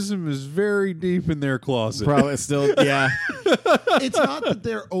racism is very deep in their closet. Probably still, yeah. It's not that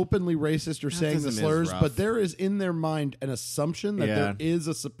they're openly racist or saying the Baptism is slurs, rough. but there is in their mind an assumption that Yeah. there is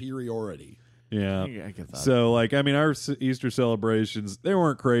a superiority. Yeah. I get that. So, like, I mean, our Easter celebrations, they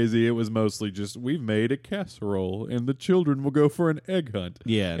weren't crazy. It was mostly just, we've made a casserole, and the children will go for an egg hunt.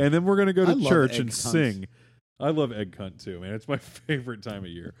 Yeah. And then we're going to go I to love church egg and hunts. sing. I love egg hunt, too, man. It's my favorite time of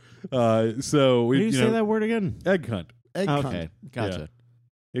year. So, we, Can you say that word again? egg hunt. Egg Okay, hunt. gotcha.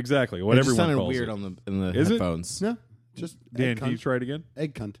 Yeah. Exactly. What It just everyone sounded calls weird it. in the Is it? headphones. No, just Dan, egg can you cunt. try it again?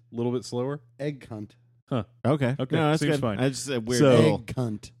 Egg cunt. A little bit slower? Egg cunt. Huh. Okay. Okay, No, that's seems good. fine. I just a weird So- little, Egg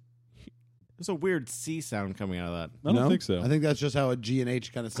cunt. there's a weird C sound coming out of that. I don't No? think so. I think that's just how a G and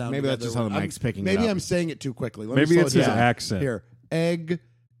H kind of sound. Maybe that's together. just how the I'm- mic's picking it Maybe up. I'm saying it too quickly. Let Maybe me slow it's it his down. accent. Here, egg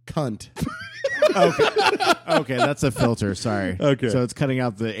cunt. Okay, that's a filter. Sorry. Okay. So it's cutting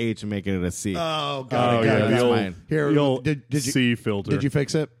out the H and making it a C. Oh, Oh, got it. yeah, Got the it. old, fine. Here, the old did you C filter. did you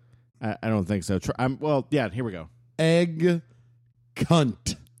fix it? I don't think so. Well, yeah, here we go. Egg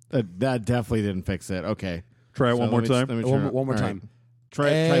cunt. That definitely didn't fix it. Okay. Try it So one more let me- time? let me One try- more all right. time. Try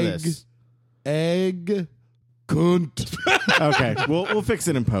Egg. this. Egg cunt. Okay, we'll fix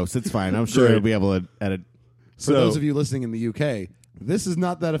it in post. It's fine. I'm sure Great. you'll be able to edit. For those of you listening in the UK, this is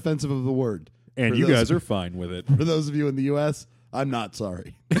not that offensive of a word. And For you those- guys are fine with it. For those of you in the US, I'm not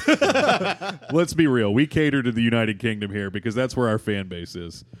sorry. Let's be real. We cater to the United Kingdom here because that's where our fan base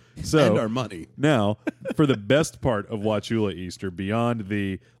is. So And our money. now, for the best part of Wauchula Easter, beyond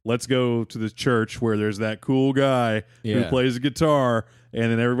the let's go to the church where there's that cool guy who Yeah. plays a guitar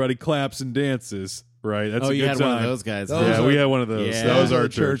and then everybody claps and dances, right? That's a You good had time. one of those guys. Those Yeah, are- we had one of those. Yeah. That was Those are our the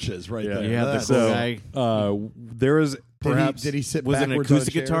church. churches right Yeah. there. You had the That's- cool So guy. there is perhaps did he sit Was it an backwards on a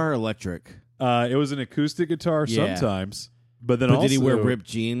acoustic chair? guitar or electric? it was an acoustic guitar Yeah. sometimes, but then But also did he wear ripped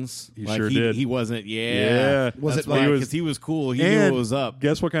jeans? He sure did. He wasn't. Yeah. Was That's it like- why, he was- because he was cool. He knew and what was up.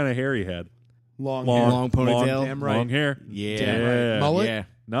 Guess what kind of hair he had? Long, Long ponytail? Damn right. Long hair. Yeah. Damn right. Yeah. Mullet? Yeah.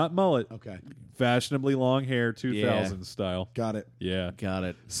 Not mullet. Okay, Fashionably long hair, 2000 style. got it. Yeah. Got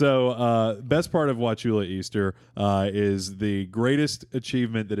it. So, best part of Wauchula Easter is the greatest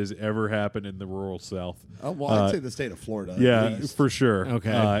achievement that has ever happened in the rural South. Oh, well, I'd say the state of Florida. at Yeah, least. for sure.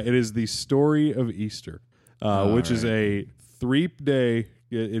 Okay. It is the story of Easter, which is a 3-day.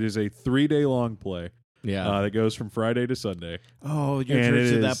 It is a 3-day long play. Yeah. That goes from Friday to Sunday. Oh, your and church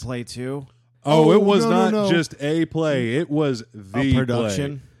it did that is- play too? Oh, Oh, it was no, not no. just a play; it was the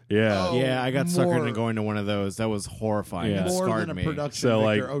production? play. Yeah. Oh, Yeah, I got suckered more- into going to one of those. That was horrifying. Yeah. That More scarred than a me. production. So,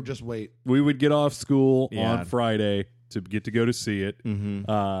 Victor. like- oh, just wait. We would get off school Yeah. on Friday to get to go to see it. Mhm.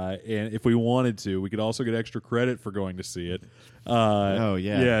 And if we wanted to, we could also get extra credit for going to see it. Oh,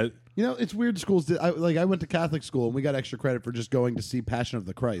 yeah. Yeah. You know, it's weird. Schools did. I went to Catholic school and we got extra credit for just going to see Passion of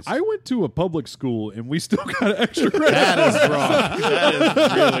the Christ. I went to a public school and we still got extra credit. That is wrong.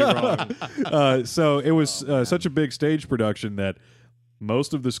 That is really wrong. So it was such a big stage production that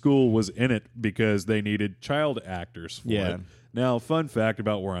most of the school was in it because they needed child actors for Yeah. it. Now, fun fact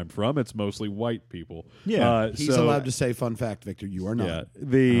about where I'm from, it's mostly white people. Yeah. He's allowed to say fun fact, Victor. You are not. Yeah,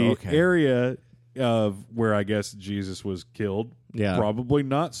 the Oh, okay. area of where I guess Jesus was killed, Yeah. probably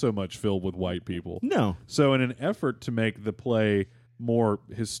not so much filled with white people. No. So, in an effort to make the play more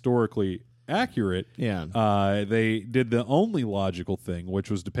historically accurate, Yeah. they did the only logical thing, which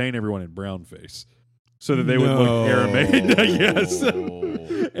was to paint everyone in brown face, so that they would look Aramaic. Yes,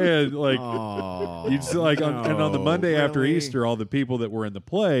 and like. Oh, You'd see, like, and on the Monday after really? Easter, all the people that were in the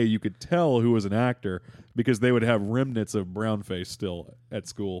play, you could tell who was an actor because they would have remnants of brown face still at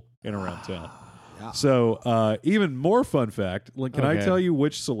school and around town. So, even more fun fact, like, can I Okay. tell you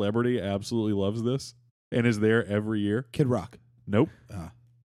which celebrity absolutely loves this and is there every year? Kid Rock. Nope.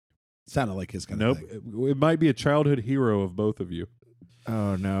 Sounded like his kind Nope. of thing. It might be a childhood hero of both of you.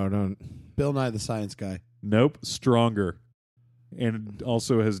 Oh, no, don't. Bill Nye the Science Guy. Nope. Stronger. And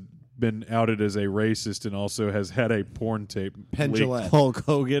also has been outed as a racist and also has had a porn tape. Penn leaked. Jillette. Hulk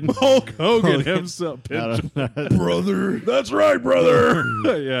Hogan. Hulk Hogan himself. Brother. That's right, brother.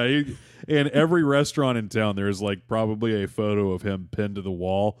 Yeah, in every restaurant in town, there's like probably a photo of him pinned to the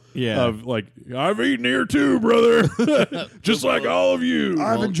wall. Yeah. Of like, I've eaten here too, brother. Just like all of you.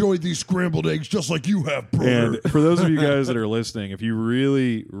 I've enjoyed these scrambled eggs just like you have, brother. And for those of you guys that are listening, if you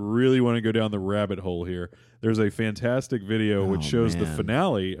really, really want to go down the rabbit hole here, there's a fantastic video which shows the man.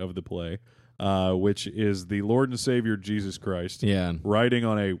 finale of the play, which is the Lord and Savior Jesus Christ Yeah. riding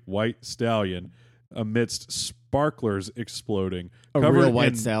on a white stallion amidst sparklers exploding. A covered real white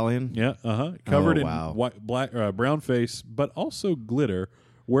in- stallion. Yeah, covered in wow. white, black, brown face, but also glitter.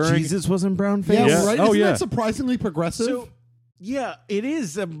 Wearing Jesus was in brown face. yeah, Yeah. right? Oh, Isn't yeah. that surprisingly progressive? So, yeah, it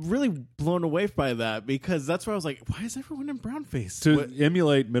is. I'm really blown away by that because that's where I was like, why is everyone in brown face? to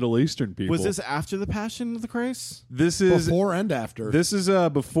emulate Middle Eastern people. Was this after the Passion of the Christ? This is before and after. This is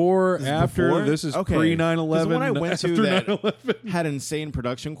before, This is after. before? This is Okay. pre 9/11. 'Cause the one I went to after that 9/11. had insane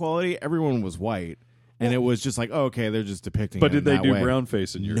production quality. Everyone was white, and it was just like, oh, okay, they're just depicting. But it did they that do way. brown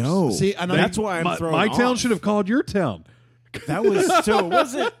face in yours? No. See, and that's why I'm thrown My town off. should have called your town. That was so. It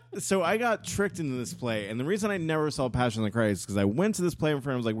wasn't. So I got tricked into this play, and the reason I never saw Passion of the Christ is because I went to this play in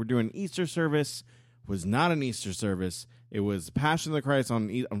front. I was like, "We're doing Easter service." Was not an Easter service. It was Passion of the Christ on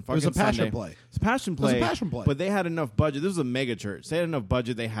fucking It was a passion Sunday. play. It's a passion play. It was a passion play. But they had enough budget. This was a mega church. They had enough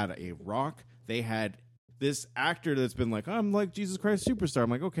budget. They had a rock. They had this actor that's been like, I'm like Jesus Christ Superstar. I'm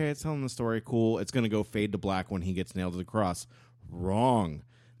like, okay, it's telling the story. Cool. It's going to go fade to black when he gets nailed to the cross. Wrong.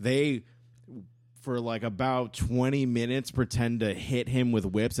 They, for like about 20 minutes, pretend to hit him with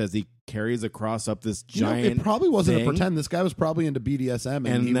whips as he carries a cross up this giant it probably wasn't thing. a pretend. This guy was probably into BDSM,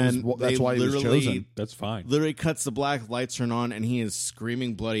 and then that's why he was chosen. That's fine. Literally cuts the black, lights turn on, and he is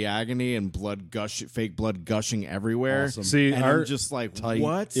screaming bloody agony and fake blood gushing everywhere. Awesome. See, And our I'm just like, tight.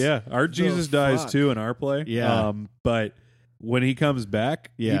 what? yeah, our Jesus dies fuck? too in our play. Yeah. But when he comes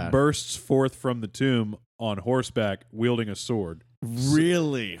back, Yeah. he bursts forth from the tomb on horseback, wielding a sword.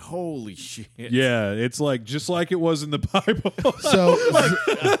 Really? Holy shit. Yeah, it's like just like it was in the Bible. So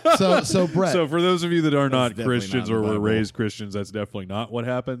Brett. So for those of you that are not definitely Christians not in or the were Bible. raised Christians, that's definitely not what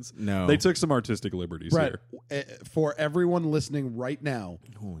happens. No. They took some artistic liberties Brett, here. for everyone listening right now,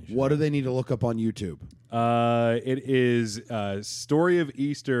 what do they need to look up on YouTube? It is Story of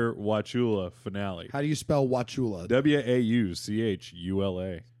Easter Wachula finale. How do you spell Wachula?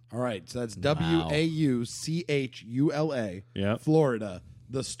 Wauchula. All right, so that's Wauchula. Yeah. Florida,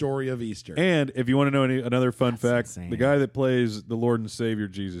 the story of Easter. And if you want to know another fun fact, insane. the guy that plays the Lord and Savior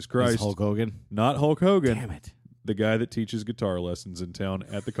Jesus Christ, Hulk Hogan. not Hulk Hogan, Damn it. the guy that teaches guitar lessons in town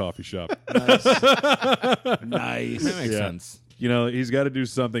at the coffee shop. Nice. That makes Yeah. sense. You know, he's got to do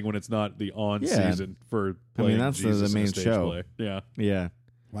something when it's not the on Yeah. season for I mean, playing that's the Jesus in a main stage show. play. Yeah. Yeah.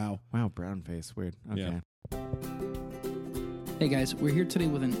 Wow. Wow, brown face. Weird. Okay. Yeah. Hey guys, we're here today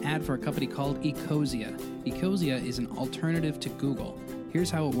with an ad for a company called Ecosia. Ecosia is an alternative to Google.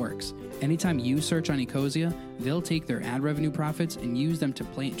 Here's how it works. Anytime you search on Ecosia, they'll take their ad revenue profits and use them to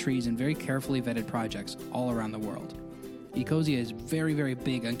plant trees in very carefully vetted projects all around the world. Ecosia is very, very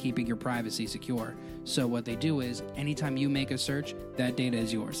big on keeping your privacy secure. So what they do is, anytime you make a search, that data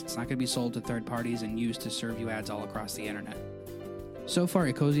is yours. It's not going to be sold to third parties and used to serve you ads all across the internet. So far,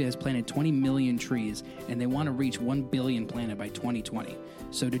 Ecosia has planted 20 million trees, and they want to reach 1 billion planted by 2020.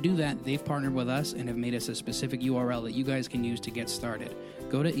 So to do that, they've partnered with us and have made us a specific URL that you guys can use to get started.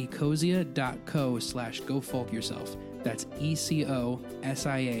 Go to ecosia.co/gofolkyourself. That's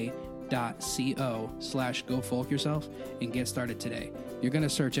ecosia.co/gofolkyourself and get started today. You're going to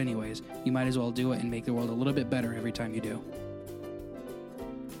search anyways. You might as well do it and make the world a little bit better every time you do.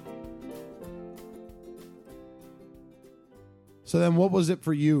 So then, what was it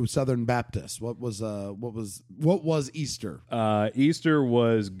for you, Southern Baptist? What was Easter? Easter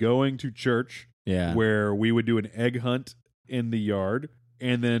was going to church Yeah. where we would do an egg hunt in the yard.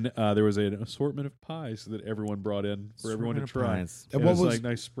 And then there was an assortment of pies that everyone brought in for everyone to Assortment of try. pies. And And what it was was- like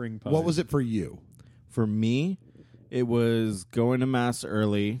nice spring pies. What was it for you? For me, it was going to Mass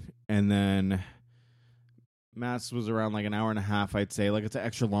early, and then Mass was around like an hour and a half, I'd say. Like, it's an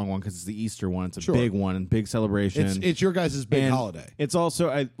extra long one because it's the Easter one. It's a Sure. big one and big celebration. It's your guys' big And holiday. It's also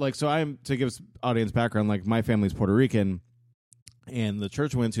I'm to give audience background. Like, my family's Puerto Rican, and the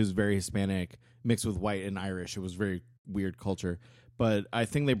church went to is very Hispanic, mixed with white and Irish. It was very weird culture, but I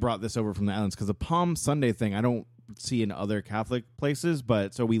think they brought this over from the islands because the Palm Sunday thing I don't see in other Catholic places.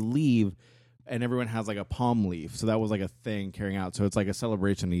 But so we leave, and everyone has like a palm leaf, so that was like a thing carrying out. So it's like a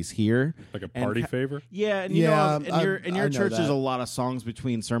celebration. He's here. like a And party ca- favor? Yeah, and Yeah, in your I know church, there's that. a lot of songs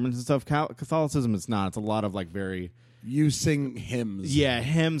between sermons and stuff. Catholicism, it's not. It's a lot of like very You sing hymns.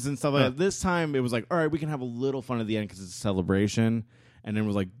 hymns and stuff like that. This time, it was like, all right, we can have a little fun at the end because it's a celebration. And then it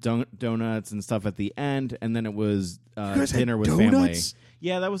was like donuts and stuff at the end, and then it was guys had dinner with donuts? family.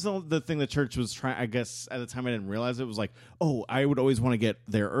 Yeah, that was the thing the church was trying. I guess at the time I didn't realize it was like, oh, I would always want to get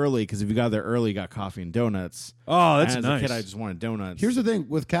there early because if you got there early, you got coffee and donuts. Oh, that's and as nice. a kid, I just wanted donuts. Here's the thing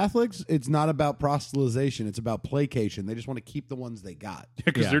with Catholics, it's not about proselytization; it's about placation. They just want to keep the ones they got.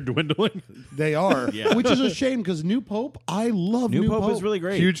 Because Yeah. they're dwindling. They are, Yeah. which is a shame because New Pope, I love New Pope is really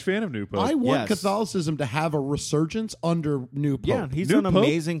great. Huge fan of New Pope. I want Yes. Catholicism to have a resurgence under New Pope. Yeah, he's New done Pope,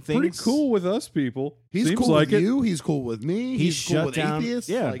 amazing things. Pretty cool with us people. He's Seems cool like with it. you. He's cool with me. He's He's cool shut with down- atheists.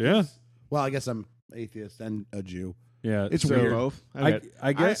 yeah. Yeah. Well, I guess I'm atheist and a Jew. Yeah, It's so weird. Both. I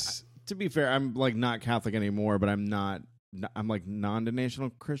Okay. guess To be fair, I'm like not Catholic anymore, but I'm not. I'm like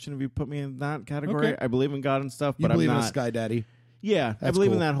non-denominational Christian. If you put me in that category, Okay. I believe in God and stuff, You but believe I'm in not. a Sky Daddy? Yeah, I That's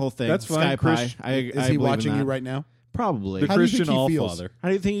believe in cool. that whole thing. That's fine. Sky Pie. Chris- I Is he believe in watching that. you right now? Probably. the How do you Christian think he feels? Allfather. How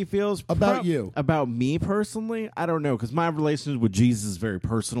do you think he feels About you? About me personally? I don't know because my relationship with Jesus is very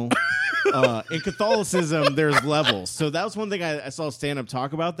personal. In Catholicism, there's levels. So that was one thing I saw stand up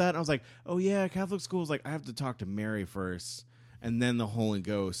talk about that. And I was like, oh yeah, Catholic school is like I have to talk to Mary first, and then the Holy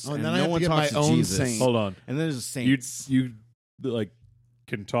Ghost, Oh, and and then I no have to one get talks my to own Jesus. saint. Hold on. And then there's a You saint. you like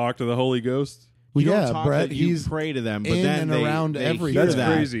can talk to the Holy Ghost? You yeah, don't talk Brett, to, you he's pray to them, but in then and they, around they everything. hear That's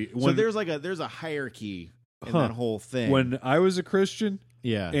that. crazy. So When- there's a hierarchy in that whole thing. When I was a Christian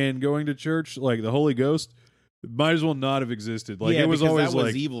yeah, and going to church, like the Holy Ghost might as well not have existed. Like yeah, it was because always that was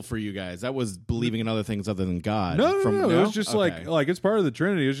like evil for you guys. That was believing in other things other than God. no. It was just Okay. like it's part of the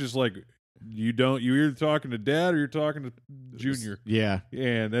Trinity. It's just like you're either talking to Dad or you're talking to Junior. Yeah,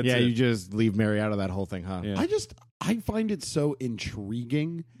 And that's yeah. it. You just leave Mary out of that whole thing, huh? Yeah. I find it so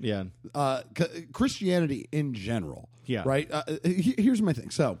intriguing. Yeah. Christianity in general. Yeah. Right. Here's my thing.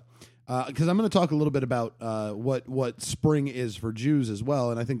 So, because I'm going to talk a little bit about what spring is for Jews as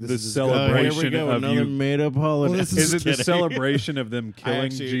well, and I think this The is celebration here we go. of Another you. made-up holiday. Well, this Is it the Kidding. celebration of them killing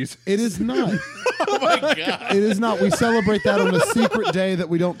actually- Jesus? It is not. Oh my god! It is not. We celebrate that on a secret day that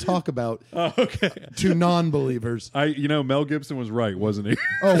we don't talk about Oh, okay. to non-believers. Mel Gibson was right, wasn't he?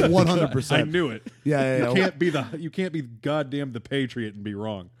 Oh, 100%. I knew it. Yeah. You can't be goddamn the patriot and be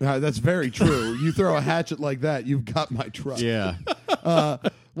wrong. That's very true. You throw a hatchet like that, you've got my trust. Yeah.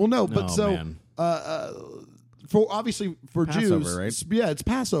 Well, no, but Oh, so man. for obviously for Passover, Jews, right? yeah, it's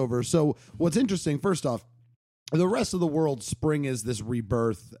Passover. So what's interesting, first off, the rest of the world, spring is this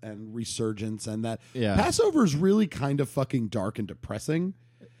rebirth and resurgence, and that Yeah. Passover is really kind of fucking dark and depressing.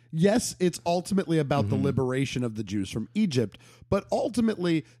 Yes, it's ultimately about Mm-hmm. the liberation of the Jews from Egypt, but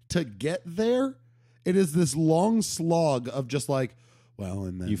ultimately to get there, it is this long slog of just like, well,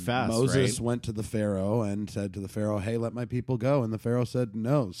 and then You fast, Moses right? went to the Pharaoh and said to the Pharaoh, "Hey, let my people go." And the Pharaoh said,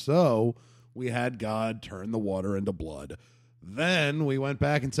 "No." So we had God turn the water into blood. Then we went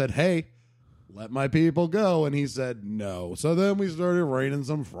back and said, "Hey, let my people go." And he said, "No." So then we started raining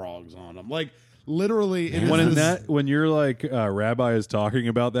some frogs on them. Like, literally, it is this- When you're like Rabbi is talking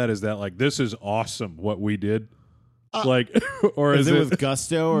about that, is that like this is awesome what we did? Like, or Is is it with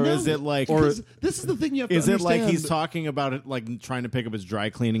gusto, or No, is it like, because this is the thing you have to is it understand. like he's talking about it, like trying to pick up his dry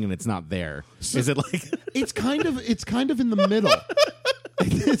cleaning and it's not there? Is it like, It's kind of in the middle.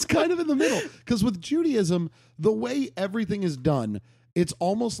 It's kind of in the middle because with Judaism, the way everything is done, it's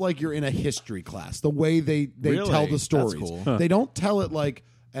almost like you're in a history class. The way they Really? tell the That's stories, cool. they don't tell it like,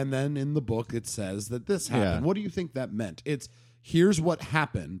 and then in the book it says that this happened. Yeah. What do you think that meant? It's here's what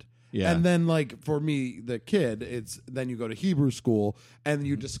happened. Yeah. And then, like, for me, the kid, it's then you go to Hebrew school and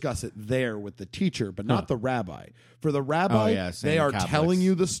you discuss it there with the teacher, but not the rabbi. For the rabbi, Oh, yeah, same they are Catholics. telling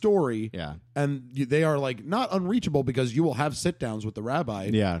you the story. Yeah. And they are, like, not unreachable because you will have sit downs with the rabbi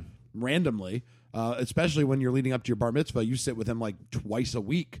yeah, randomly, especially when you're leading up to your bar mitzvah. You sit with him, like, twice a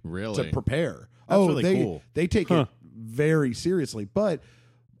week Really? to prepare. That's really cool. They take it very seriously. But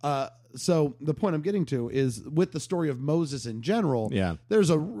so the point I'm getting to is with the story of Moses in general, Yeah. there's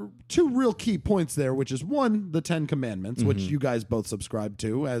two real key points there, which is one, the 10 Commandments, which you guys both subscribe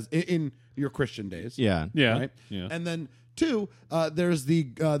to as in your Christian days. yeah, Yeah. Right? Yeah. And then two, there's the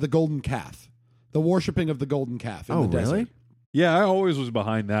golden calf, the worshiping of the golden calf in Oh, the desert. really? Yeah, I always was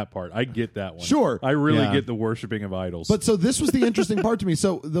behind that part. I get that one. Sure. I really Yeah. get the worshiping of idols. But so this was the interesting part to me.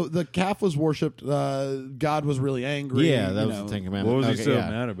 So the calf was worshipped. God was really angry. Yeah, that you was know. the Ten what Commandments. was he Okay, so yeah.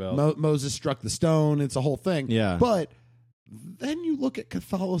 mad about? Moses struck the stone. It's a whole thing. Yeah. But then you look at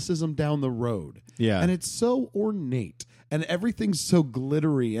Catholicism down the road. Yeah. And it's so ornate and everything's so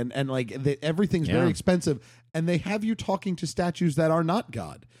glittery and like everything's Yeah. very expensive. And they have you talking to statues that are not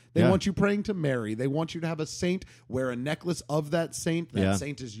God. They Yeah. want you praying to Mary. They want you to have a saint, wear a necklace of that saint. That Yeah.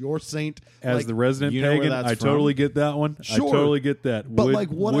 saint is your saint. As Like, the resident you know where pagan, that's I from? totally get that one. Sure. I totally get that. But would, like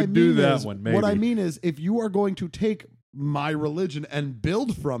what would I mean do that is, one, maybe. what I mean is, if you are going to take my religion and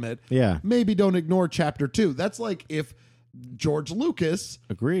build from it, Yeah. maybe don't ignore chapter 2. That's like if George Lucas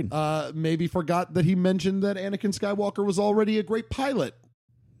Agreed. maybe forgot that he mentioned that Anakin Skywalker was already a great pilot.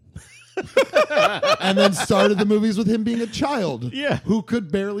 And then started the movies with him being a child, Yeah. who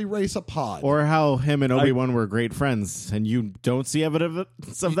could barely race a pod. Or how him and Obi-Wan were great friends, and you don't see evidence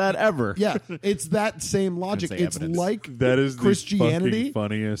of that ever. Yeah, it's that same logic. say It's evidence. like That is Christianity. the fucking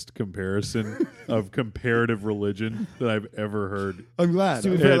funniest comparison of comparative religion that I've ever heard. I'm glad. To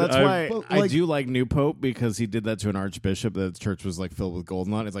be fair, And that's I've- why But, I like- do like new Pope, because he did that to an archbishop. That the church was like filled with gold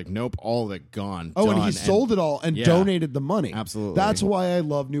and all. It's like, nope, all of it gone. Oh, and done. he sold it all and Yeah. donated the money. Absolutely. That's why I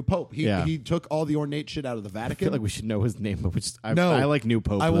love New Pope. Yeah. He took all the ornate shit out of the I Vatican. feel like we should know his name, but No. I like new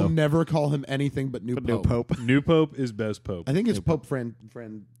Pope. I will though. never call him anything but New But Pope. new Pope. New Pope is best Pope. I think it's Pope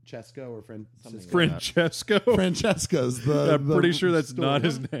Francesco or Francisco. Francesco. Francesco's the. I'm pretty sure that's story. not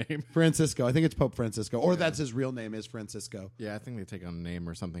his name. Francisco. I think it's Pope Francisco, or that's his real name is Francisco. Yeah, I think they take on a name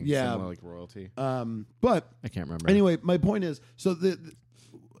or something Yeah. similar, like royalty. But I can't remember. anyway, my point is, so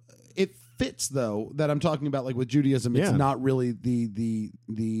it fits though that I'm talking about, like with Judaism, it's Yeah. not really the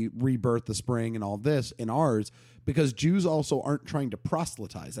rebirth, the spring, and all this in ours, because Jews also aren't trying to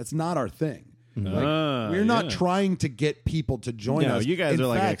proselytize. That's not our thing. We're not trying to get people to join No, us. you guys In are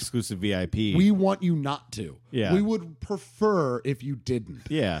like an fact, exclusive VIP. We want you not to. Yeah. We would prefer if you didn't.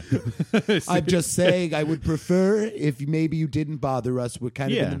 yeah. I'm just saying I would prefer if maybe you didn't bother us. We're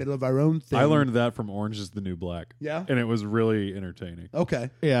kind of in Yeah. the middle of our own thing. I learned that from Orange is the New Black. Yeah? And it was really entertaining. Okay.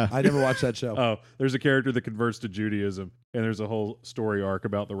 Yeah. I never watched that show. Oh, there's a character that converts to Judaism, and there's a whole story arc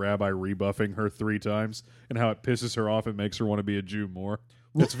about the rabbi rebuffing her 3 times and how it pisses her off and makes her want to be a Jew more.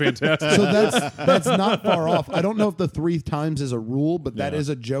 It's fantastic. So that's not far off. I don't know if the 3 times is a rule, but that Yeah. is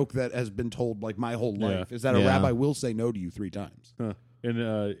a joke that has been told like my whole life. Yeah. Is that a Yeah. rabbi will say no to you 3 times? Huh. In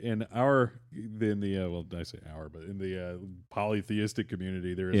the well, I say our, but in the polytheistic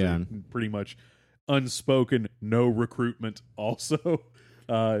community, there is Yeah. a pretty much unspoken no recruitment also.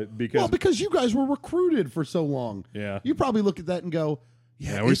 Because you guys were recruited for so long. Yeah. You probably look at that and go,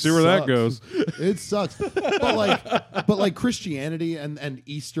 yeah, we it see where that sucks. goes. It sucks. But like Christianity and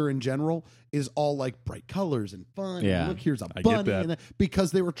Easter in general is all like bright colors and fun. Yeah. And look, here's a I get bunny. that. And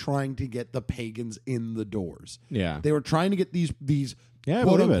because they were trying to get the pagans in the doors. Yeah. They were trying to get these Yeah, I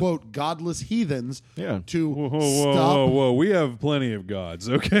quote believe it. unquote godless heathens Yeah. to Whoa, stop. whoa. We have plenty of gods.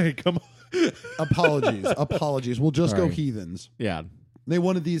 Okay, come on. Apologies. We'll just go Sorry. heathens. Yeah. They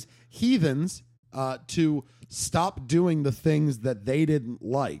wanted these heathens to stop doing the things that they didn't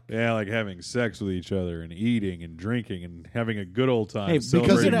like. Yeah, like having sex with each other and eating and drinking and having a good old time. Hey, because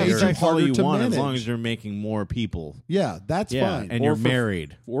celebrating it you can makes the you earth. sex all harder you to want as manage. long as you're making more people. Yeah, that's Yeah. fine. And Or you're for-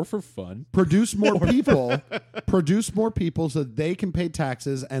 married. or for fun. Produce more people. Produce more people so that they can pay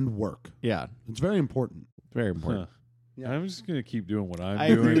taxes and work. Yeah. It's very important. Very important. Huh. I'm just gonna keep doing what I'm I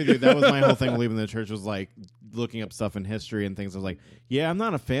doing. agree with you. That was my whole thing leaving the church, was like looking up stuff in history and things. I was like, yeah, I'm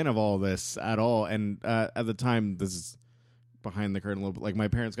not a fan of all this at all. And at the time, this is behind the curtain a little bit. Like, my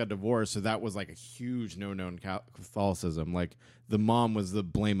parents got divorced, so that was like a huge no-no in Catholicism. Like, the mom was the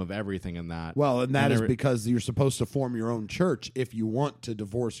blame of everything in that. Well, and that is every- because you're supposed to form your own church if you want to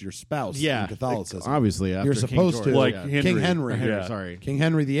divorce your spouse yeah, in Catholicism. Obviously, after You're King supposed George, to. Like yeah. Henry. King Henry. Henry, Yeah. sorry. King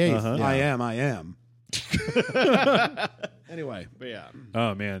Henry VIII. Uh-huh. I Yeah. am. Anyway. But yeah.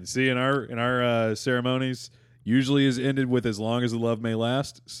 Oh man, see, in our ceremonies usually is ended with "as long as the love may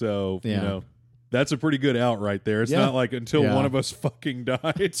last." So you Yeah. know, that's a pretty good out right there. It's Yeah. not like until Yeah. one of us fucking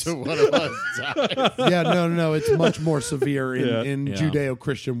dies. One of us died. Yeah, no. It's much more severe in Yeah.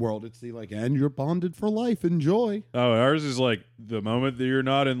 Judeo-Christian world. It's the like, and you're bonded for life. Enjoy. Oh, ours is like the moment that you're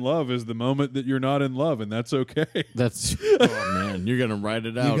not in love is the moment that you're not in love, and that's okay. That's, oh man, you're going to write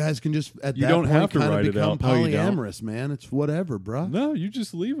it out. You guys can just at You that don't point have to kind write of it become out. Oh, you don't? polyamorous, man. It's whatever, bruh. No, you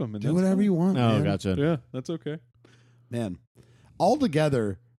just leave them and Do that's whatever fine. you want. Oh, man. gotcha. Yeah, that's okay. Man,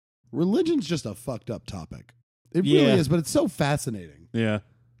 altogether, religion's just a fucked up topic. It Yeah. really is, but it's so fascinating. Yeah,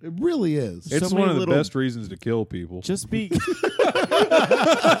 It really is. it's So one many of the little- best reasons to kill people. Just be. Jesus.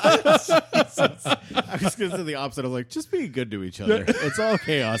 I was going to say the opposite. I was like, just be good to each other. It's all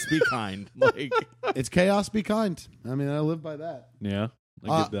chaos. Be kind. Like, It's chaos, be kind. I mean, I live by that. Yeah,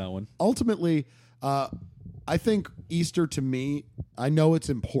 I get that one. Ultimately, I think Easter to me, I know it's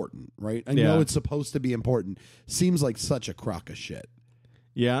important, right? I Yeah. know it's supposed to be important. Seems like such a crock of shit.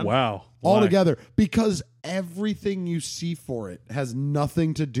 yeah. Wow, Why? Altogether, because everything you see for it has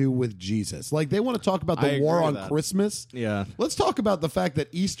nothing to do with Jesus. Like, they want to talk about I the agree war with on that. Christmas. Yeah. Let's talk about the fact that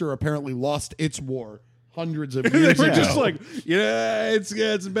Easter apparently lost its war hundreds of years We're ago. just like,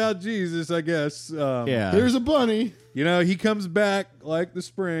 it's about Jesus, I guess. Yeah. There's a bunny. You know, he comes back like the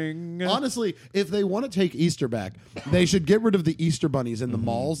spring. Honestly, if they want to take Easter back, they should get rid of the Easter bunnies in the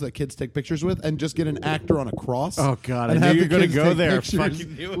malls that kids take pictures with and just get an actor on a cross. Oh, God, I and knew have you were the gonna kids go take there. pictures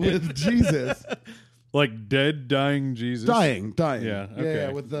Fucking knew it. with Jesus. Like dead, dying Jesus. dying. Yeah,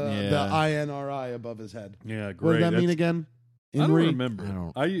 okay. with the Yeah. INRI above his head. Yeah, great. What does that mean That's- again? I don't Inri? remember.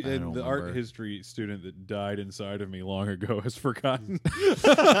 I don't the remember. art history student that died inside of me long ago has forgotten.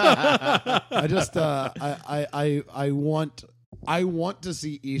 I just I want to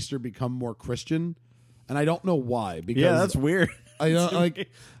see Easter become more Christian, and I don't know why. Because Yeah, that's weird. I don't like.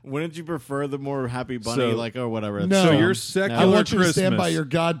 Wouldn't you prefer the more happy bunny, So- like, or whatever? No. So No. your I secular want you Christmas, to stand by your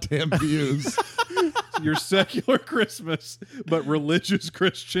goddamn views. your secular Christmas, but religious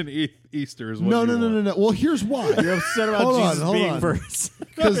Christian Easter is what No. you want. Well, here's why. You're upset about Hold on, Jesus hold being on. first.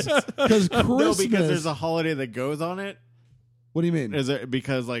 Because Christmas. No, because there's a holiday that goes on it. What do you mean? Is it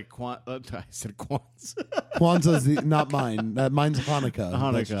because like I said Kwanzaa, Kwanzaa's not mine. Mine's Hanukkah.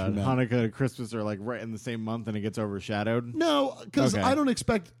 That's what you meant. Hanukkah, and Christmas are like right in the same month, and it gets overshadowed. No, because Okay. I don't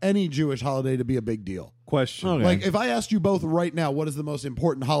expect any Jewish holiday to be a big deal. Question. Okay. Like, if I asked you both right now, what is the most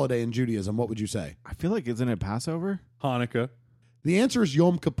important holiday in Judaism? What would you say? I feel like isn't it Passover? Hanukkah. The answer is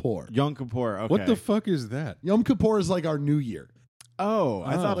Yom Kippur. Yom Kippur. Okay. What the fuck is that? Yom Kippur is like our New Year. Oh,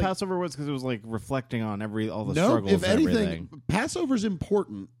 I thought like- Passover was because it was like reflecting on all the No, struggles. if and anything, everything. Passover's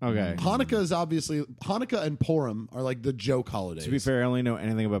important. Okay. Hanukkah and Purim are like the joke holidays. To be fair, I only know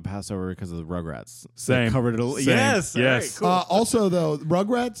anything about Passover because of the Rugrats. Same. They covered it. Same. Yes. Yes. All right, cool. Also, though,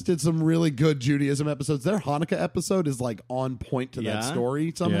 Rugrats did some really good Judaism episodes. Their Hanukkah episode is like on point to that Yeah?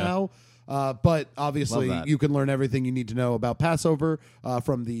 story somehow. But obviously, Love that. you can learn everything you need to know about Passover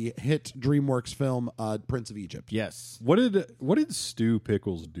from the hit DreamWorks film Prince of Egypt. Yes. What did Stu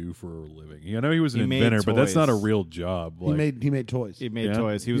Pickles do for a living? I know he was an He made inventor, but that's toys. not a real job. He made toys. He made Yeah?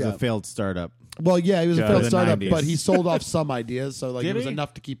 toys. He was Yeah. a failed startup. Well, yeah, he was a Yeah, failed the startup, 90s. but he sold off some ideas, so like Did it was he?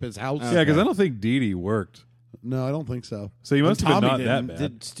 enough to keep his house. yeah, because I don't think Dee Dee worked. No, I don't think so. So he must have been Tommy not didn't. that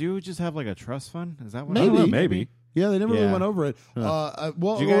bad. Did Stu just have like a trust fund? Is that what? Maybe. I don't know, maybe. Yeah, they never really Yeah. went over it. Well,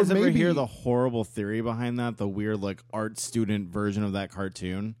 Did you guys or ever maybe, hear the horrible theory behind that? The weird like art student version of that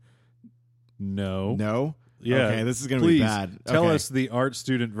cartoon? No. No. Yeah. Okay, this is gonna Please be bad. tell Okay. us the art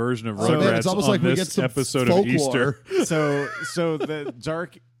student version of Oh, man, Rugrats it's almost on like we this get some episode folklore. of Easter. So the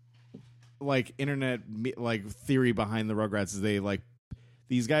dark like internet like theory behind the Rugrats is they like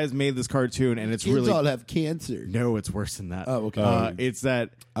these guys made this cartoon and it's kids really all have cancer. no, it's worse than that. Oh, okay. It's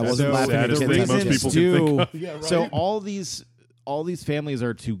that I wasn't so laughing at the kids' reason most people can think Yeah, right. So all these families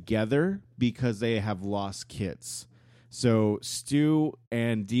are together because they have lost kids. So Stu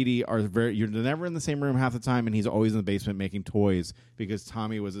and Dee Dee are you're never in the same room half the time, and he's always in the basement making toys because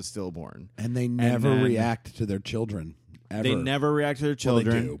Tommy was a stillborn. And they never then- react to their children. Ever. They never react to their Well, they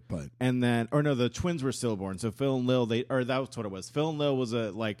children. do, but And then, or no, the twins were stillborn. So Phil and Lil, that was what it was. Phil and Lil was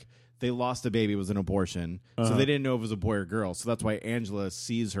they lost a baby, it was an abortion. So they didn't know if it was a boy or girl. So that's why Angela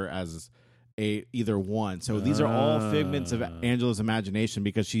sees her as either one. So these are all figments of Angela's imagination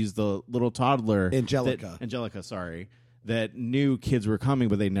because she's the little toddler. Angelica, sorry. That knew kids were coming,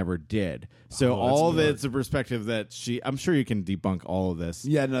 but they never did. So all of it's a perspective that I'm sure you can debunk all of this.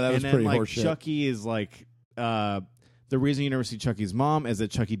 yeah, no, that was And pretty then, horseshit. Chucky is like the reason you never see Chucky's mom is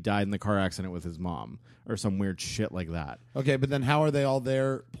that Chucky died in the car accident with his mom or some weird shit like that. Okay, but then how are they all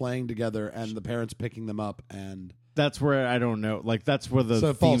there playing together and the parents picking them up and That's where I don't know. Like that's where the So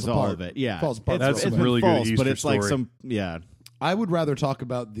it falls themes all apart. of it. Yeah, Falls apart. That's it's a really good false, but Easter it's like story. some I would rather talk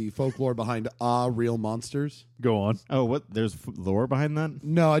about the folklore behind real monsters. Go on. Oh, what? There's lore behind that.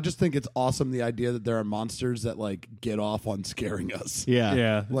 No, I just think it's awesome the idea that there are monsters that like get off on scaring us.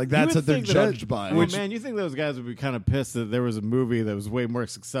 Yeah. Like You that's would what they're think that- judged by. Oh man, you think those guys would be kind of pissed that there was a movie that was way more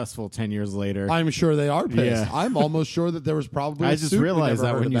successful 10 years later? I'm sure they are pissed. Yeah. I'm almost sure that there was probably I a just suit we realized never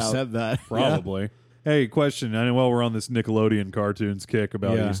that heard when you about. said that. Probably. Hey, question. I know while we're on this Nickelodeon cartoons kick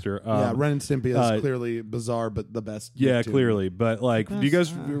about Yeah. Easter. Yeah, Ren and Stimpy is uh, clearly bizarre, but the best. Yeah, too. clearly. But like, do you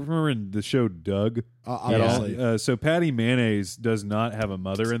guys remember in the show Doug? Obviously. So Patty Mayonnaise does not have a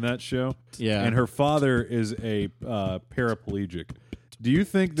mother in that show. Yeah. And her father is a paraplegic. Do you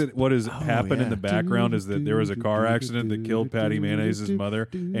think that what has happened in the background is that there was a car accident that killed Patty Mayonnaise's mother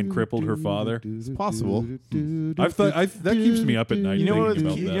and crippled her father? It's possible. I've thought that keeps me up at night. You know what? thinking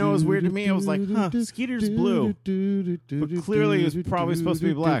about You that. know what was weird to me? I was like, Skeeter's blue, but clearly he was probably supposed to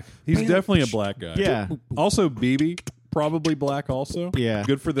be black. He's definitely a black guy. Yeah. Also, BB probably black. Also, Yeah.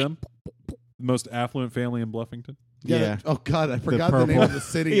 Good for them. Most affluent family in Bluffington. Yeah. Oh God, I forgot the, purple. name of the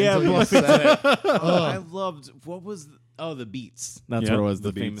city. Yeah, until you said it. I loved what was the Beats. That's Yeah, what it was.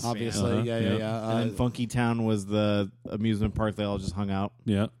 the The famous Beats. Obviously, band. yeah. And then Funky Town was the amusement park they all just hung out.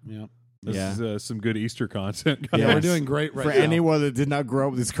 Yeah. Yeah. This Yeah. is some good Easter content. guys. Yeah, Yes. we're doing great right For now. anyone that did not grow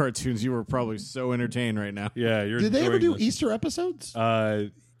up with these cartoons, you were probably so entertained right now. Yeah, you're. Did they ever enjoying do this. Easter episodes? I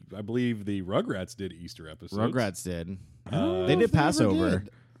believe the Rugrats did Easter episodes. Rugrats did. I don't know They if did ever Passover. did.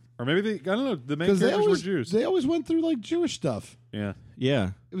 Or maybe they. I don't know. The main 'Cause characters were Jews. they always went through like Jewish stuff. Yeah. Yeah.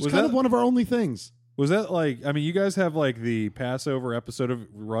 It was Was kind that- of one of our only things. Was that like? I mean, you guys have like the Passover episode of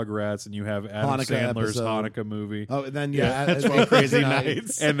Rugrats, and you have Adam Hanukkah Sandler's episode. Hanukkah movie, Oh, and then Yeah, 12 Crazy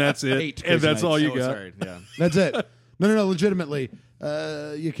Nights. and that's it. 8 and crazy that's all you nights. got. Sorry. Yeah. That's it. No. Legitimately,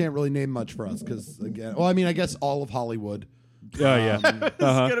 you can't really name much for us because again, well, I mean, I guess all of Hollywood. Oh yeah. I was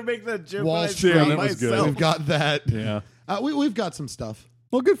gonna make that joke. Wall but I Street. stopped that was good. myself. We've got that. Yeah. We've got some stuff.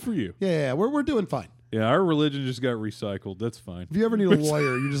 Well, good for you. Yeah, we're doing fine. Yeah, our religion just got recycled. That's fine. If you ever need a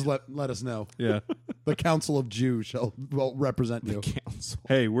lawyer, you just let us know. Yeah. The Council of Jews will represent you. Council.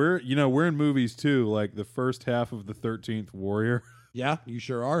 Hey, we're in movies too, like the first half of the 13th Warrior, Yeah, you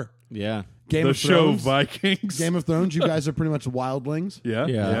sure are. Yeah. Game the of show Thrones. Vikings. Game of Thrones. You guys are pretty much wildlings. Yeah.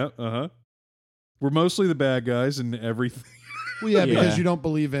 Yeah. Uh-huh. We're mostly the bad guys in everything. Well, yeah, because Yeah. you don't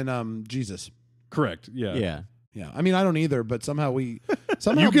believe in Jesus. Correct. Yeah. Yeah. Yeah, I mean, I don't either, but somehow You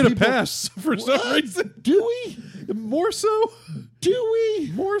get a people- pass for some What? reason. Do we? More so? Do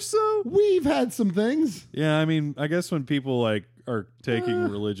we? More so? We've had some things. Yeah, I mean, I guess when people like are taking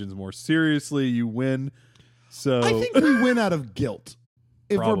religions more seriously. You win. So I think we win out of guilt.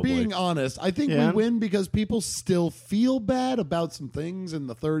 If Probably. we're being honest, I think we win because people still feel bad about some things in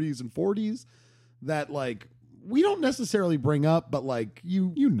the 30s and 40s that, like, we don't necessarily bring up, but, like,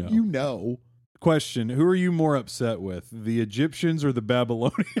 you know. Question: who are you more upset with, the Egyptians or the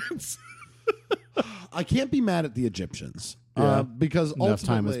Babylonians? I can't be mad at the Egyptians because Enough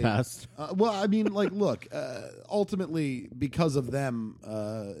time has ultimately, passed. well, I mean, like, look, ultimately, because of them,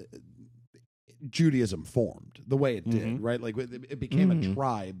 Judaism formed the way it did, right? Like, it became a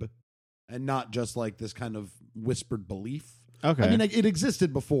tribe and not just like this kind of whispered belief. Okay. I mean, like, it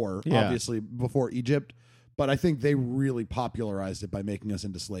existed before, Yeah. obviously, before Egypt, but I think they really popularized it by making us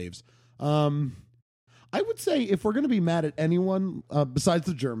into slaves. I would say if we're going to be mad at anyone besides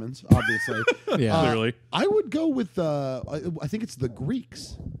the Germans, obviously, Clearly. I would go with I think it's the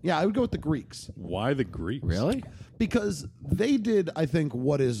Greeks. Yeah, I would go with the Greeks Why the Greeks? Really? because they did, I think,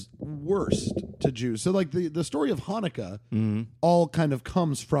 what is worst to Jews. So, like, the story of Hanukkah all kind of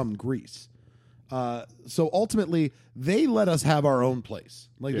comes from Greece. So ultimately, they let us have our own place.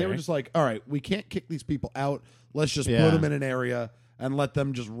 Like, they were just like, all right, we can't kick these people out. Let's just put them in an area and let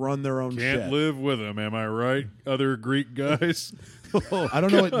them just run their own shit. Can't live with them, am I right? Other Greek guys. I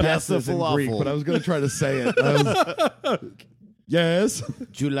don't know what yes the is in Greek, falafel. but I was going to try to say it. Yes.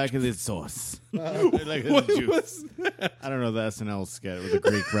 Do you like this sauce? I don't know the SNL skit with a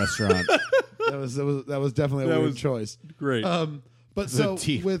Greek restaurant. That was definitely a weird choice. Great. But so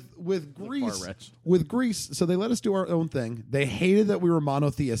teeth. with Greece, far-reached. with Greece, so they let us do our own thing. They hated that we were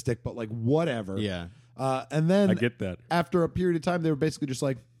monotheistic, but, like, whatever. Yeah. And then I get that. after a period of time, they were basically just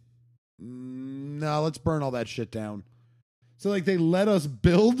like, no, let's burn all that shit down. So, like, they let us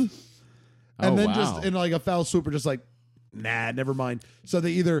build, and then just in, like, a foul swoop, are just like, nah, never mind. So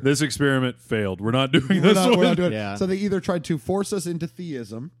they either This experiment failed. We're not doing this one. we're not doing it. Yeah. So they either tried to force us into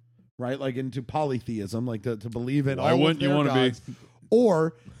theism, right, like into polytheism, like to believe in Why all wouldn't of you their wanna be? gods,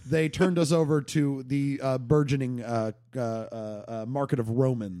 or they turned us over to the burgeoning market of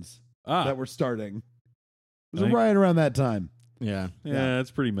Romans that were starting. It was Right. right around that time. Yeah. Yeah,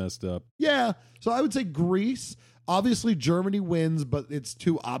 that's pretty messed up. Yeah, so I would say Greece. Obviously, Germany wins, but it's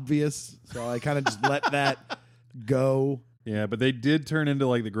too obvious, so I kind of just let that go. Yeah, but they did turn into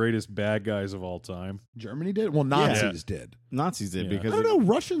like the greatest bad guys of all time. Germany did. Well, Nazis did. Nazis did Yeah. because I don't know.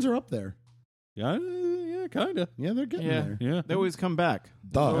 Russians are up there. Yeah, kind of. Yeah, they're getting there. Yeah. they always come back.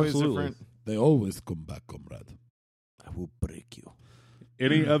 Duh. Always Absolutely. different. They always come back, comrade. I will break you.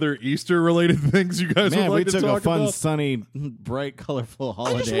 Any other Easter-related things you guys Man, would like we to took talk a fun, about? sunny, bright, colorful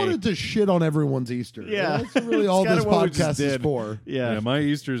holiday. I just wanted to shit on everyone's Easter. Yeah. That's really all It's this kinda what we just podcast is did. for. Yeah. Yeah, my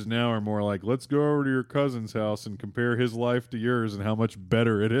Easters now are more like, let's go over to your cousin's house and compare his life to yours and how much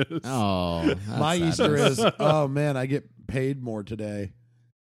better it is. Oh, that's My sad. Easter is, oh man, I get paid more today.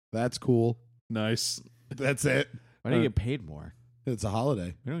 That's cool. Nice. That's it. Why do you get paid more? It's a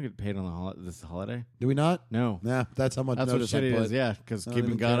holiday. We don't get paid on this holiday. Do we not? No. Nah, that's how much That's what notice I shitty put. is. Yeah, because I don't keeping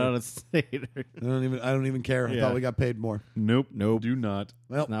even God care. out of state. I don't even care. I Yeah. thought we got paid more. Nope. Do not.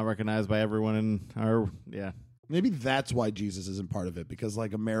 Well, It's not recognized by everyone in our. Yeah. maybe that's why Jesus isn't part of it, because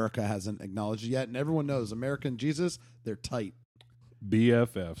like America hasn't acknowledged it yet, and everyone knows America and Jesus, they're tight.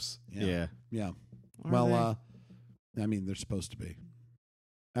 BFFs. Yeah. Yeah. Are Well, I mean, they're supposed to be.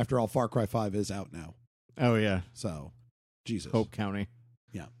 After all, Far Cry 5 is out now, Oh yeah. so Jesus. Hope County.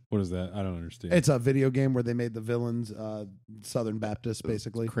 What is that? I don't understand. It's a video game where they made the villains Southern Baptists,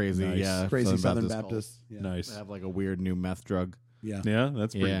 basically. Crazy. Nice. Yeah. Crazy Southern Baptist Baptists. Yeah. nice. They have like a weird new meth drug. Yeah. Yeah,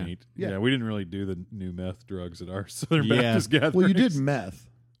 that's pretty Yeah. neat. Yeah. Yeah, we didn't really do the new meth drugs at our Southern Yeah. Baptist gatherings. Well, you did meth.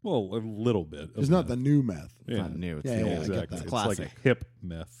 Well, a little bit. It's not the new meth. It's not new. It's Yeah, the yeah, old. I get exactly. that. It's Classic. like hip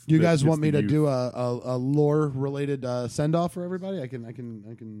meth. You that guys gets want me the to youth. do a lore related send off for everybody? I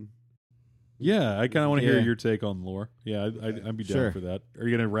can. Yeah, I kind of want to hear Yeah. your take on lore. Yeah, I'd be down Sure. for that. Are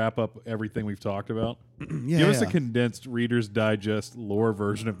you going to wrap up everything we've talked about? Yeah. Give us a condensed Reader's Digest lore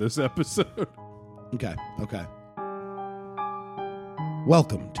version of this episode. Okay.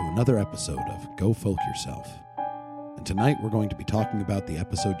 Welcome to another episode of Go Folk Yourself. And tonight we're going to be talking about the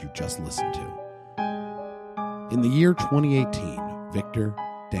episode you just listened to. In the year 2018, Victor,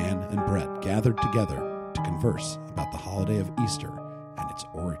 Dan, and Brett gathered together to converse about the holiday of Easter and its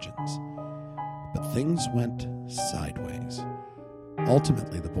origins. But things went sideways.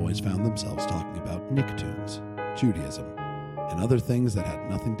 Ultimately, the boys found themselves talking about Nicktoons, Judaism, and other things that had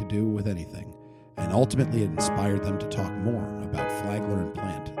nothing to do with anything. And ultimately, it inspired them to talk more about Flagler and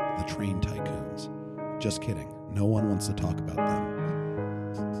Plant, the train tycoons. Just kidding. No one wants to talk about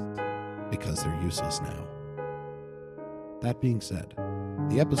them. Because they're useless now. That being said,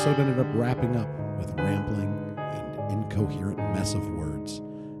 the episode ended up wrapping up with rambling and incoherent mess of words,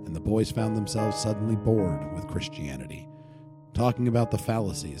 and the boys found themselves suddenly bored with Christianity, talking about the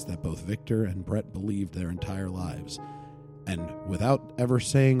fallacies that both Victor and Brett believed their entire lives. And without ever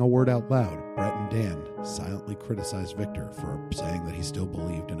saying a word out loud, Brett and Dan silently criticized Victor for saying that he still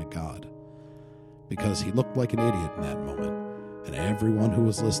believed in a god. Because he looked like an idiot in that moment, and everyone who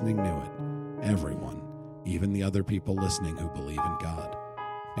was listening knew it. Everyone, even the other people listening who believe in God.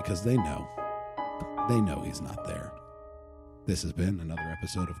 Because they know he's not there. This has been another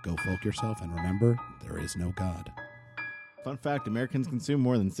episode of Go Folk Yourself, and remember, there is no God. Fun fact, Americans consume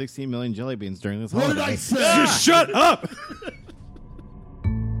more than 16 million jelly beans during this What holiday. did I say? Just shut up!